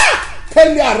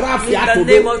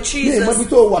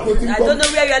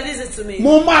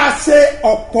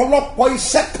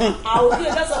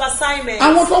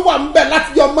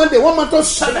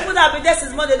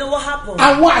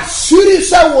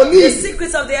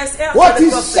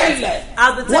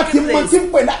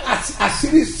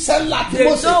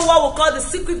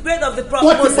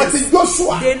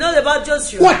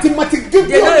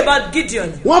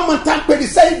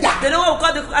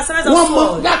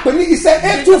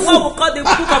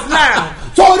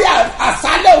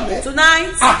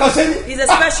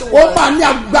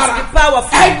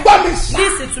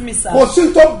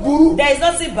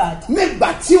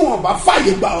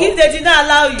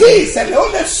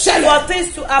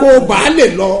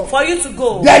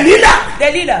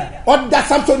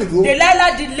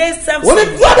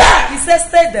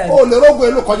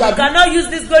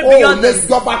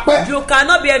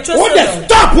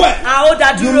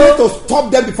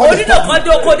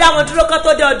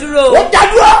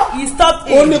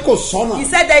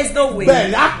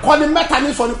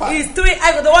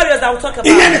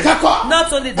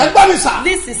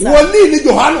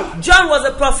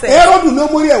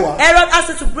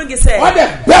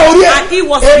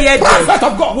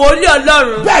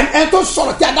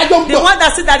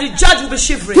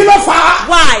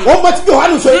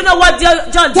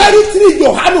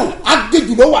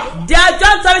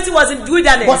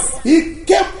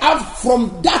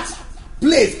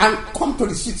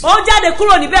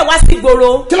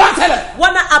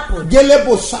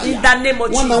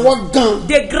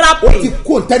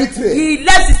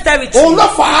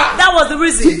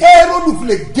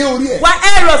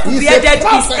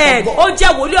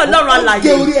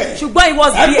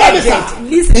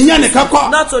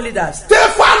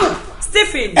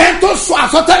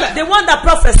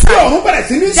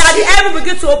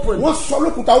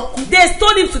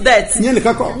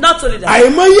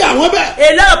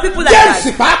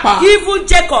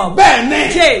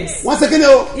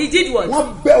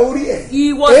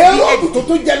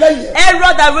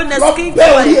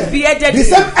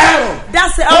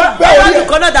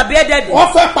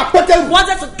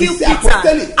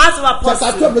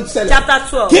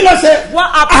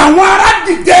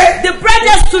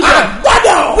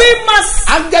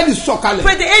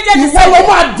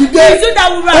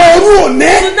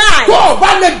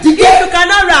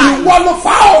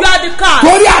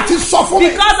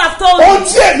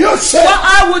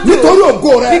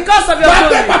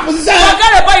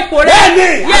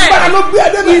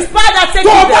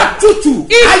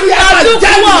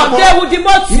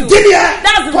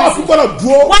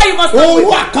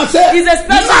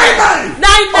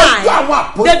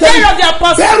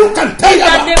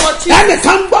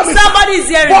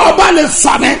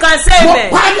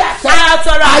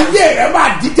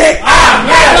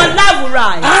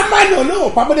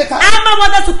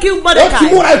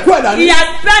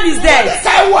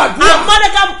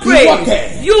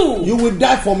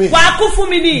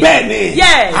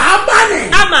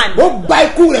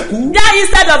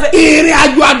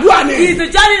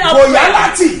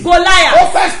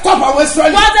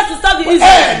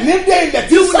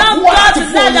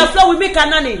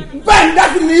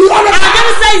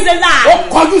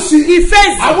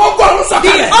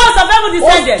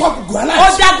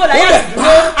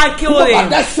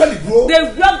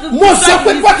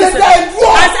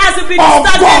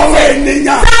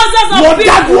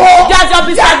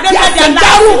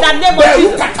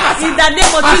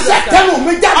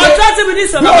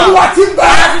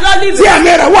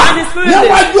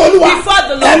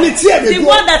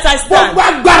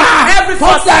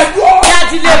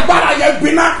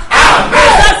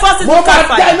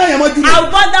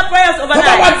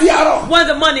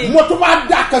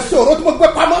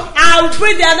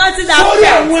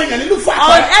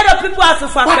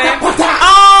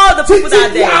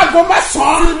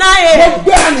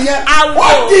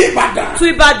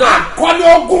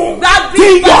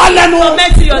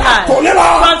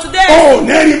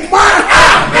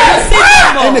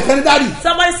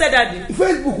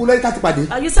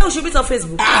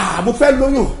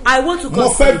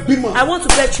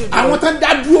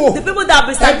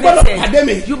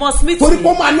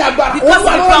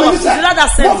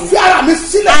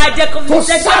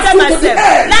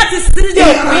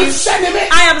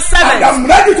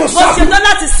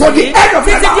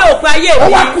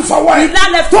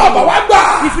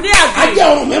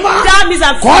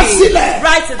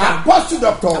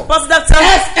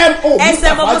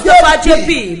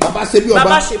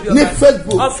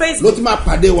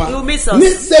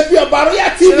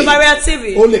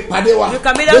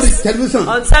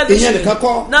 ìyẹn nìkan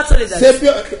kọ́ Not only that.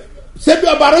 ṣebí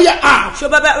ọba royal app. Ṣé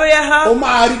bàbá royal app? O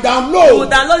máa rí download. You will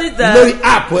download it there. Lórí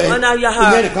app ẹ. On your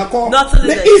app. Ìyẹn nìkan kọ́. Not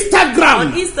only that. Instagram.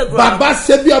 On Instagram. Bàbá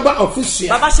ṣebí ọba official.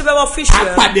 Bàbá ṣebí ọba official.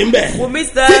 Àpàdé mbẹ. We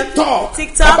meet there. TikTok.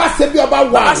 Bàbá ṣebí ọba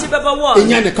one. Bàbá ṣebí ọba one.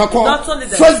 Ìyẹn nìkan kọ́. Not only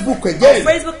that. Facebook again. On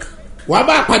Facebook. Wàá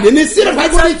bá àpàdé ní Syrup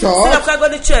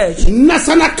Agodi Church.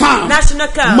 National camp. National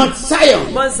camp. Mount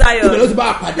Zion. Mount Zion. Ibẹ̀ ló ti bá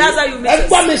àpàdé. That's how you meet us.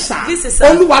 Ẹgbọ́n mi sà. This is sir.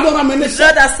 Olúwa ló rán mi ní sẹ́.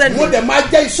 Lord has sent me. Mo dẹ̀ máa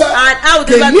jẹ́ iṣẹ́. And I will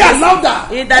deliver Kèmí this.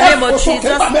 àlọ́dà. In the name of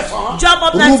Jesus. Jump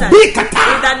up nice time. Rubí kàtà.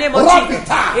 In the name of Rọ́bì Jesus.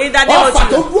 tà. In the name of Ọfà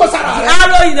tó Jesus. dúró sára rẹ̀.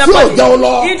 Arrow in the Tí ò body. jẹ́ o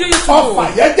lọ. Injure you to Ọfà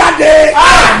move. yẹn jáde.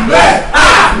 Amen.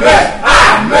 Amen.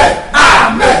 Amen.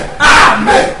 Amen.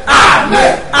 Amen.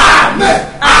 Amen. Amen.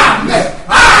 Amen.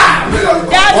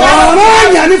 Ọ̀rọ̀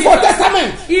àyàn ní for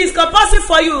testament. He is compulsive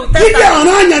for you. Jíjẹ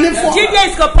ọ̀rọ̀ àyàn ní for. Jíjẹ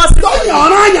is compulsive for you. Lọ́yìn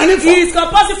ọ̀rọ̀ àyàn ní for. He is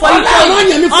compulsive for you. Ọ̀la ọ̀rọ̀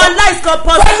àyàn ní for. Allah is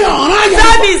compulsive. Bẹ́ẹ̀ni ọ̀rọ̀ àyàn ní for.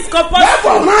 Service is compulsive. Lẹ́bù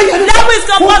ọ̀rọ̀ àyàn ní for. Level is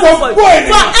compulsive for you.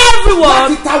 For everyone.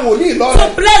 Láti ta wòlíì lọ́rẹ̀. To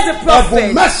bless the prophet.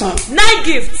 Ẹ̀bùn mẹ́sàn-án. 9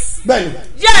 gifts. Bẹ́ẹ̀ni.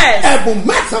 Yes. Ẹ̀bùn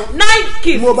mẹ́sàn-án. 9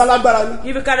 gifts. Mo bá lágbára ni.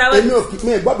 If you can have it. Èmi ò kì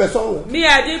í gbọ́ bẹ̀ sọ́run. Me,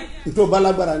 I did. Nítorí bá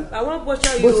lágbára ni. I won't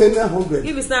butcher you. Bó ṣe 900.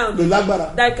 If it's 900. Lò lágbára.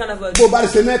 That kind of a. Bó bá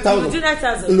ṣe 9,000. You do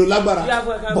 9,000. Lò lágbára. You have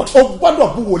a. But o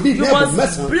gbọ́dọ̀ bu wòlíì ní You ẹ̀bùn must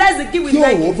mẹ́sàn-án. bless the gift with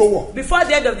 9 Kí òun tó wọ̀. gifts. Before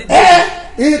the end of the day.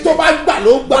 Iye tó bá gbà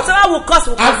ló gbà. Whatever will cost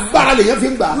will cost. Agbára lèyàn fi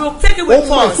ń gbà. You will take it with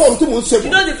force. O mọ ìfọ̀rù tí mò ń ṣe bọ̀. You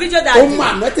know the video that O mọ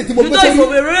àná tètè mo gbé You know it will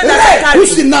be real that I carry.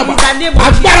 Kùsì nàbà. In the name of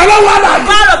Agbára lọ́wọ́ àlà yìí.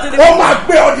 Power of the O máa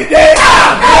gbé ọ dìde.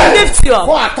 I will lift you up.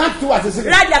 Fọ àkáǹtì wa sísè.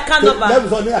 Write the account number. Lẹ́bù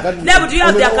sọ ní àkáǹtì. Level, do you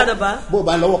have the account number? Bó o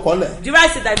bá ń lọ́wọ́ kọ́ lẹ̀. Do you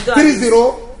write it that you don't have it?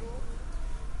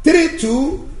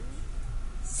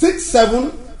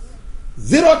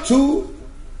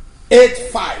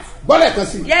 3032670285. Bọ́lẹ̀ kan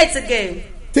sí. Yeah, it's again.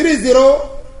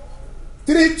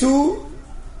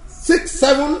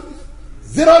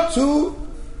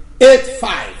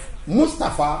 3032670285.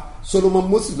 Mustapha Solomon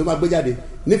Moses ló máa gbé jáde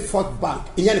ní Fort Bank.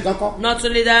 Ìyẹn nìkan kọ́. Not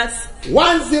only that.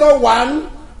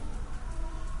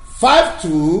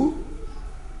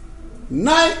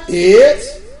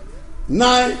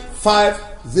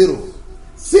 10152989950.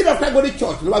 Syrup Agodi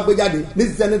Church ló máa gbé jáde ní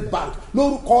Zenith Bank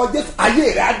lórúkọ Jésù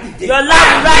ayé rẹ̀ á dìde. Your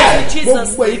life rise in Jesus' name.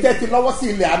 Gbogbo èyí tẹ́ ti lọ́wọ́ sí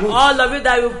ilẹ̀ àánú. All of you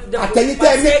that you Àtẹ̀yìn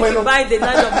tẹ́ ẹ nípinnu. buy the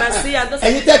land of mercy and those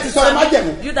Ẹ̀yin tẹ́ ti sọ̀rọ̀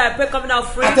májẹ̀mú. you that pay coming out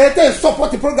free. Àtẹ̀yìn tẹ́ ẹ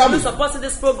support program. You supporting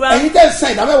this program. Ẹ̀yin tẹ́ ẹ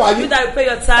san ìdámẹ́wàá yìí. You that you pay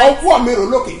your time. Ọwọ́ mi rò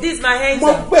lókè. This is my hands Mo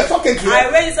up. gbé sókè jù. I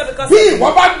raise it up because Bí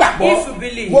ìwọ bá gbàgbọ́. if you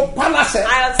believe. Mo pálásẹ̀.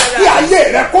 I answer Kí that. ayé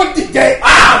rẹ̀ kó dìde.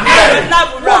 Amen.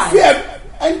 Mo fi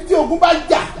ẹni tí ogun bá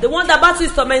jà. The one that battle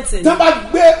is tormenting. Tí wọ́n bá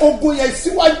gbé ogun yẹn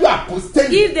síwájú àpòstélì.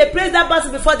 If they place that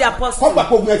battle before the apostle. Kọ́ gbà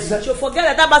pé ogun yẹn ti sẹ́. She'll forget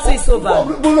that that battle is over.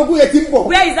 Gbogbo yẹn ti ń bọ̀.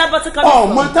 Where is that battle coming from?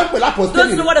 Ọmọ tán pẹ̀lú àpòstélì. Don't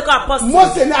you know what they call apostle?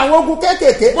 Mọ́sẹ̀ ni àwọn ogun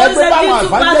kéékèèké. Moses Ẹgbẹ́ báwọn said,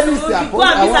 evangelist "Go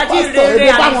and àwọn meet pásítọ̀ Ajínrere ẹgbẹ́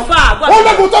and báwọn. far. Go and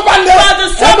Ológun tó bá lé. But the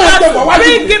strong battle,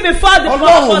 bring him before the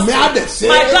Ọlọ́run mi á dẹ̀ apostle.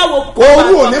 ṣe. My God will come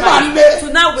Òru ò ní and máa conquer. lé.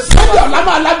 Tonight will Sọ́jà come. ọ̀la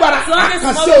máa lágbára. So on this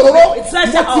Àkànṣe moment, òróró. it's Mo such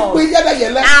ti a all. pín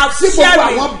yẹ́lẹ́yẹ̀lẹ́. I'll Sí share gbogbo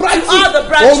it àwọn to branches. all the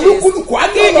branches. Olúkúlùkù á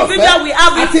ní Individual we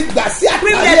have ọ̀fẹ́. it. Àti gbà sí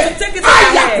Privilege àtàyè. to take it to the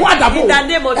Àyà head. kó àdàbò. In the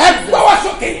name of Ẹ Jesus. gbọ́wọ́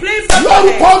sókè. Please don't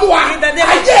Lórúkọ forget. Olúwa. In the name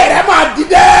of Ayé rẹ̀ máa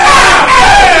dìde.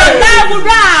 Your life will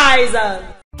rise.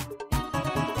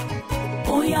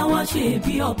 Oya wá ṣe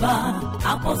bí ọba,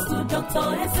 Apostle Dr.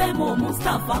 S.M.O.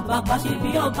 Mustapha bàbá ṣe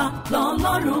bí ọba,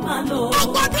 lọ́lọ́run máa lò.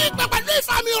 Ọgbọ́dún ìgbà pẹ̀lú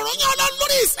ìfàmì ìròyìn ọlọ́run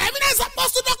lórí Eminence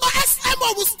Apostle Dr. S.M.O.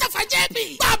 Mustapha JP.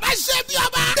 Bàbá ṣe bí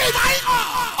ọba. Divine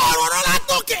ọ̀rọ̀ rọ̀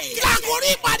látòkè. Lákòrí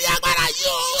ìpàdé agbára yìí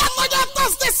o. Látọjọ́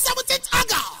Thursday 17th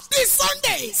August. Ní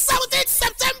Sunday 17th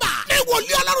September. Ní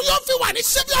wòlíì ọlọ́run yóò fi wà ní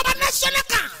ṣe bí ọba National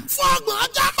Camp. Fún ọgbọ̀n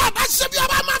ọjọ́, bàbá ṣe bí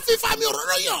ọba máa fi ìfàmì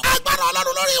òróró yàn. Agbára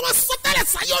ọlọ́run lórí wọn sọtẹ́lẹ̀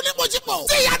sáyé onímọ̀jìpọ̀.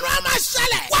 Tí ìyanu á máa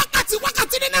ṣẹlẹ̀.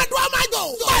 Wákàtí nínú àdúrà máa jọ.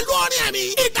 Pẹ̀lú orin ẹ̀mí,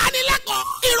 ìdánilẹ́kọ̀ọ́,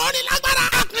 ìrọ̀nilágbára,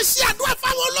 àkànṣe àdúrà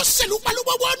fáwọn olóṣèlú pẹ̀lú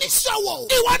gbogbo oníṣòwò.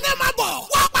 Ìwọ náà máa bọ̀.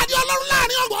 Wá pàdé ọlọ́run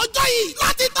láàrin ọgbọ̀n ọjọ́ yìí.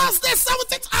 Láti Thursday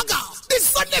 17th August. Ní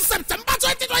Sunday September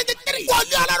 2023.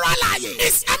 Wọlé ọlọ́run alààyè.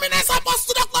 His Eminence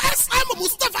Apostle Dr. S.M.O.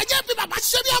 Mustapha JP bàbá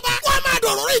ṣẹ́bi ọba. Wọ́n máa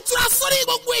dòrò ìtura sórí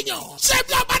gbogbo èèyàn.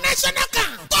 Ṣẹ́bi ọba National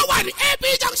Camp. Tó wà ní AP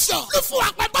Junction.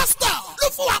 Lúfùwàpẹ́ bus stop.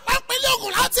 Lúfùwàpẹ́ pínlẹ̀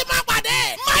Ògùn láti ti máa pàdé.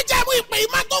 Má jẹ́ mú ìpè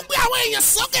ìmá tó gbé àwọn èèyàn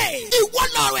sókè. Ìwọ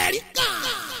lọ̀rọ̀ ẹ̀rí kan.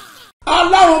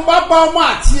 Ọlọ́run bàbá ọmọ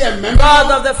àti ẹ̀mẹ́.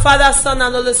 God of the Father, Son,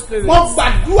 and Holy Spirit. Mo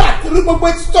gbàdúrà torí gbogbo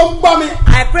etí tó ń gbọ́ mi.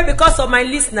 I pray because of my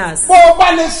listeners. Bó o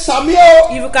bá lè sàmí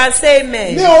o. If you can say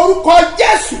amen. Ní orúkọ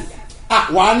Jésù.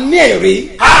 Wà á ní èrè.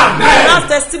 You have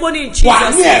testimony in Jesus' Wà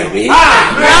á ní èrè. You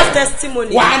have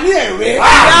testimony. Wà á ní èrè. You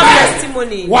have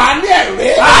testimony. Wà á ní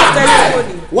èrè. You have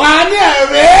testimony. wà á ní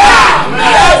ẹ̀rẹ́.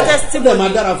 have testimony. ó dẹ̀ máa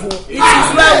dára fún ọ. It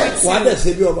is well with you. wà á dẹ̀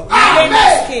ṣe bí ọba. Reign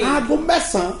as king. aago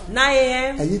 9 9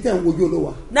 a.m. ẹ̀yin tẹ̀ ń wojú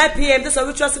olówó. 9 p.m. Those of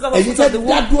you trusting God for ẹ̀yin fruit of the tẹ̀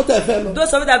womb. dádúró tẹ̀ fẹ́ lọ.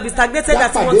 Those of you that have been stagnated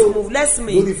that you want to move. Let's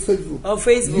meet. lórí Facebook. On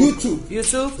Facebook.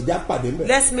 YouTube. ìjà pàdé mbẹ.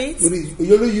 Let's meet.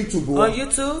 lórí YouTube wa. On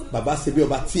YouTube. Baba Sebi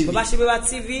Ọba TV. Baba Sebi Ọba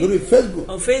TV. lórí Facebook.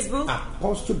 On Facebook.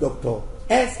 Apostle Dr.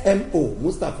 SMO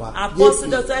Mustapha. Apostle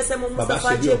Dr. SMO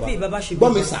Mustapha JP. Baba Sebi Ọba.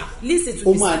 Gbọ́mi sà. Listen to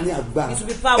ó this. máa ní agbára. It will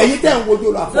be powerful. ẹ̀yin tẹ̀ ń wojú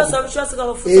olówó. Those of you trusting God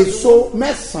for fruit of the èso womb.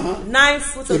 9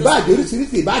 fruit of the ìbáàjẹ́ womb.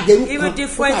 oríṣiríṣi ìbáàjẹ́ irú kan. Even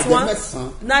different ones.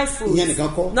 9 fruits. ìyẹn nìkan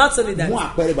kọ́. Not only that. mú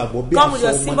àpẹẹrẹ gbàgbọ́ bí Come with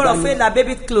your symbol of faith like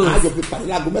baby clothes. àjọ fi pàdé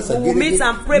láago 9 We will meet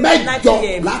and pray by 9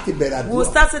 p.m. láti bẹ̀rẹ̀ àdúrà. We will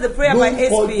start the prayer by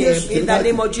 8 p.m. in the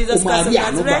name of Jesus Christ of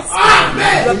Nazareth.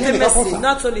 You obtain mercy.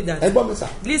 Not only that. ẹgbọ́n mi sà.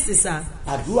 Listen, sir.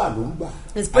 àdúrà ló ń gbà.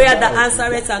 It's prayer that answers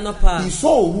and not power.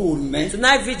 ìṣòro òní.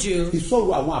 Tonight vigil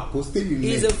ìṣòro àwọn àpòstélì ni.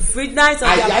 is a free night of the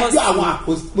àyájọ́ àwọn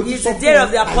apostles. àpòstélì. It's the day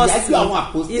of the apostles. àyájọ́ àwọn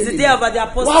àpòstélì. It's the day of the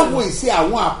apostles. wá wo ìṣe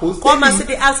àwọn àpòstélì. Come and see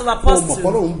the acts of apostles.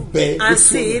 And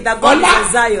see that God is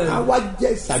in Zion.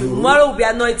 Tomorrow will be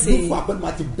anointing.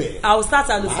 I will start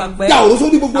at Lufakbe. I will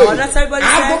not everybody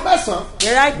say.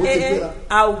 The right AA,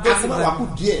 I will go to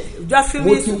God. Just few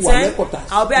minutes to 10.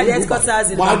 I will be at the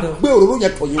headquarters in London.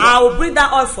 I will bring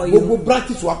that oil for you.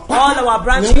 All our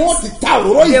branches.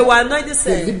 They will anoint the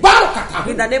same.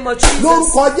 In the name of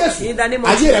Jesus. In the name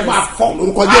of Jesus.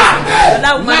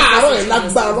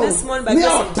 This morning by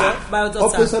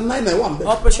Operation 991.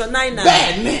 Operation 99.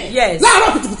 Yes.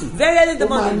 Very early in the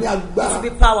morning. It will be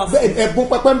powerful.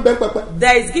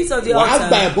 There is gifts of the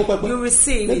altar. You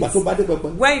receive it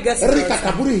when you get to the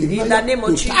altar. In the name of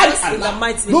Jesus. In the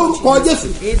mighty name of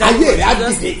Jesus. In the name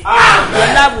of Jesus. Your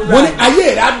love will rise.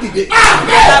 Your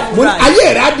love will rise.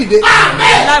 Your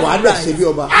love will rise.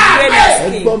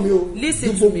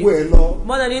 Listen to me.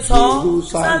 More than it all.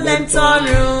 Silent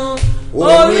tọrùn.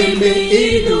 Orí mi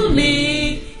inú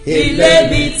mi. Ilé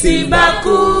mi ti bá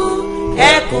kú.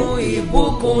 Ẹkún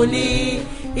ìbùkún ni.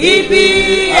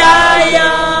 Ibi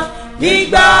ayọ̀.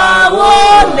 Nígbà wo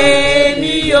lè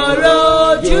mi yóò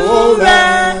rojú rẹ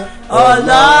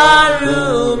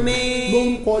Ọlọ́run mi.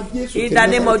 In the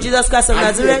name of Jesus Christ of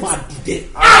Nazareth.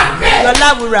 Your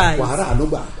love will rise. Your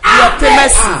obtain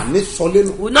mercy.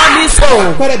 Will not be so.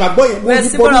 When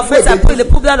symbol of faith I put in the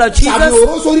blood of Jesus. Anoint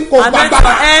your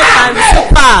head and receive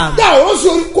power.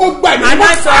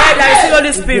 Anoint your head and receive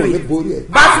Holy Spirit.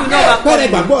 Battle will not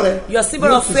overcome you. Your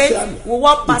symbol of faith will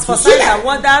walk past for signs and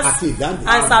wonders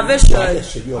and salvation.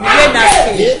 Reign as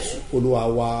king. In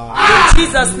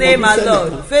Jesus' name, our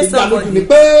Lord. Face somebody.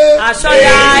 Assure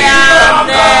I am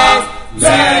next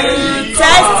to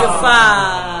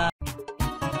testify.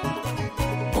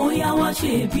 Oya wa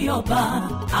ṣe bí ọba,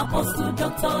 Apostle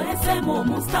Dr. SMO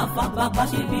Mustapha bàbá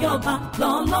ṣe bí ọba,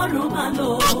 lọ́lọ́run máa lò.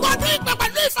 Ọgbọ́dún ìpè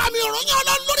pẹ̀lú ìfàmì ìròyìn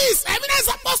ọlọ́run lórí Eminence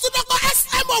Apostle Dr.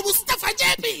 SMO Mustapha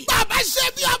JP. Bàbá ṣe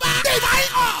bí ọba. Divine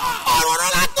ọ̀rọ̀ rọ̀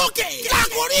látòkè.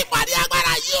 Lákòrí ìpàdé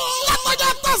agbára yìí o. Látọjọ́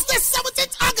Thursday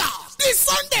 17th August. Ní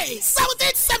Sunday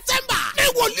 17th September. Ní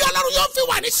wòlíì ọlọ́run yóò fi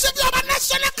wà ní ṣe bí ọba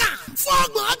national camp. Fún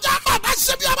ọgbọ̀n ọjọ́ bàbá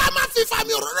ṣe bí ọba máa fi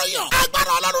ìfàmì òróró yàn.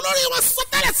 Agbára ọlọ́run lórí wọn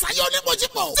sọtẹ́lẹ̀ sáyé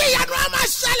onímọ̀jípọ̀. Tí ìyanu á máa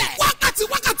ṣẹlẹ̀. Wákàtí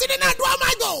nínú àdúrà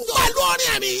máa jọ. Pẹ̀lú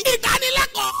orin ẹ̀mí.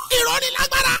 Ìdánilẹ́kọ̀ọ́.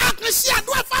 Ìrọ̀nilágbára. Àkànṣe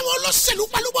àdúrà fáwọn olóṣèlú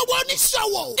pẹ̀lú gbogbo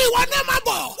oníṣòwò. Ìwọ náà máa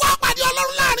bọ̀. Wá pàdé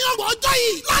ọlọ́run láàrin ọgbọ̀n ọjọ́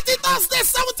yìí. Láti Thursday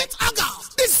 17th August.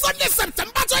 Ní Sunday September.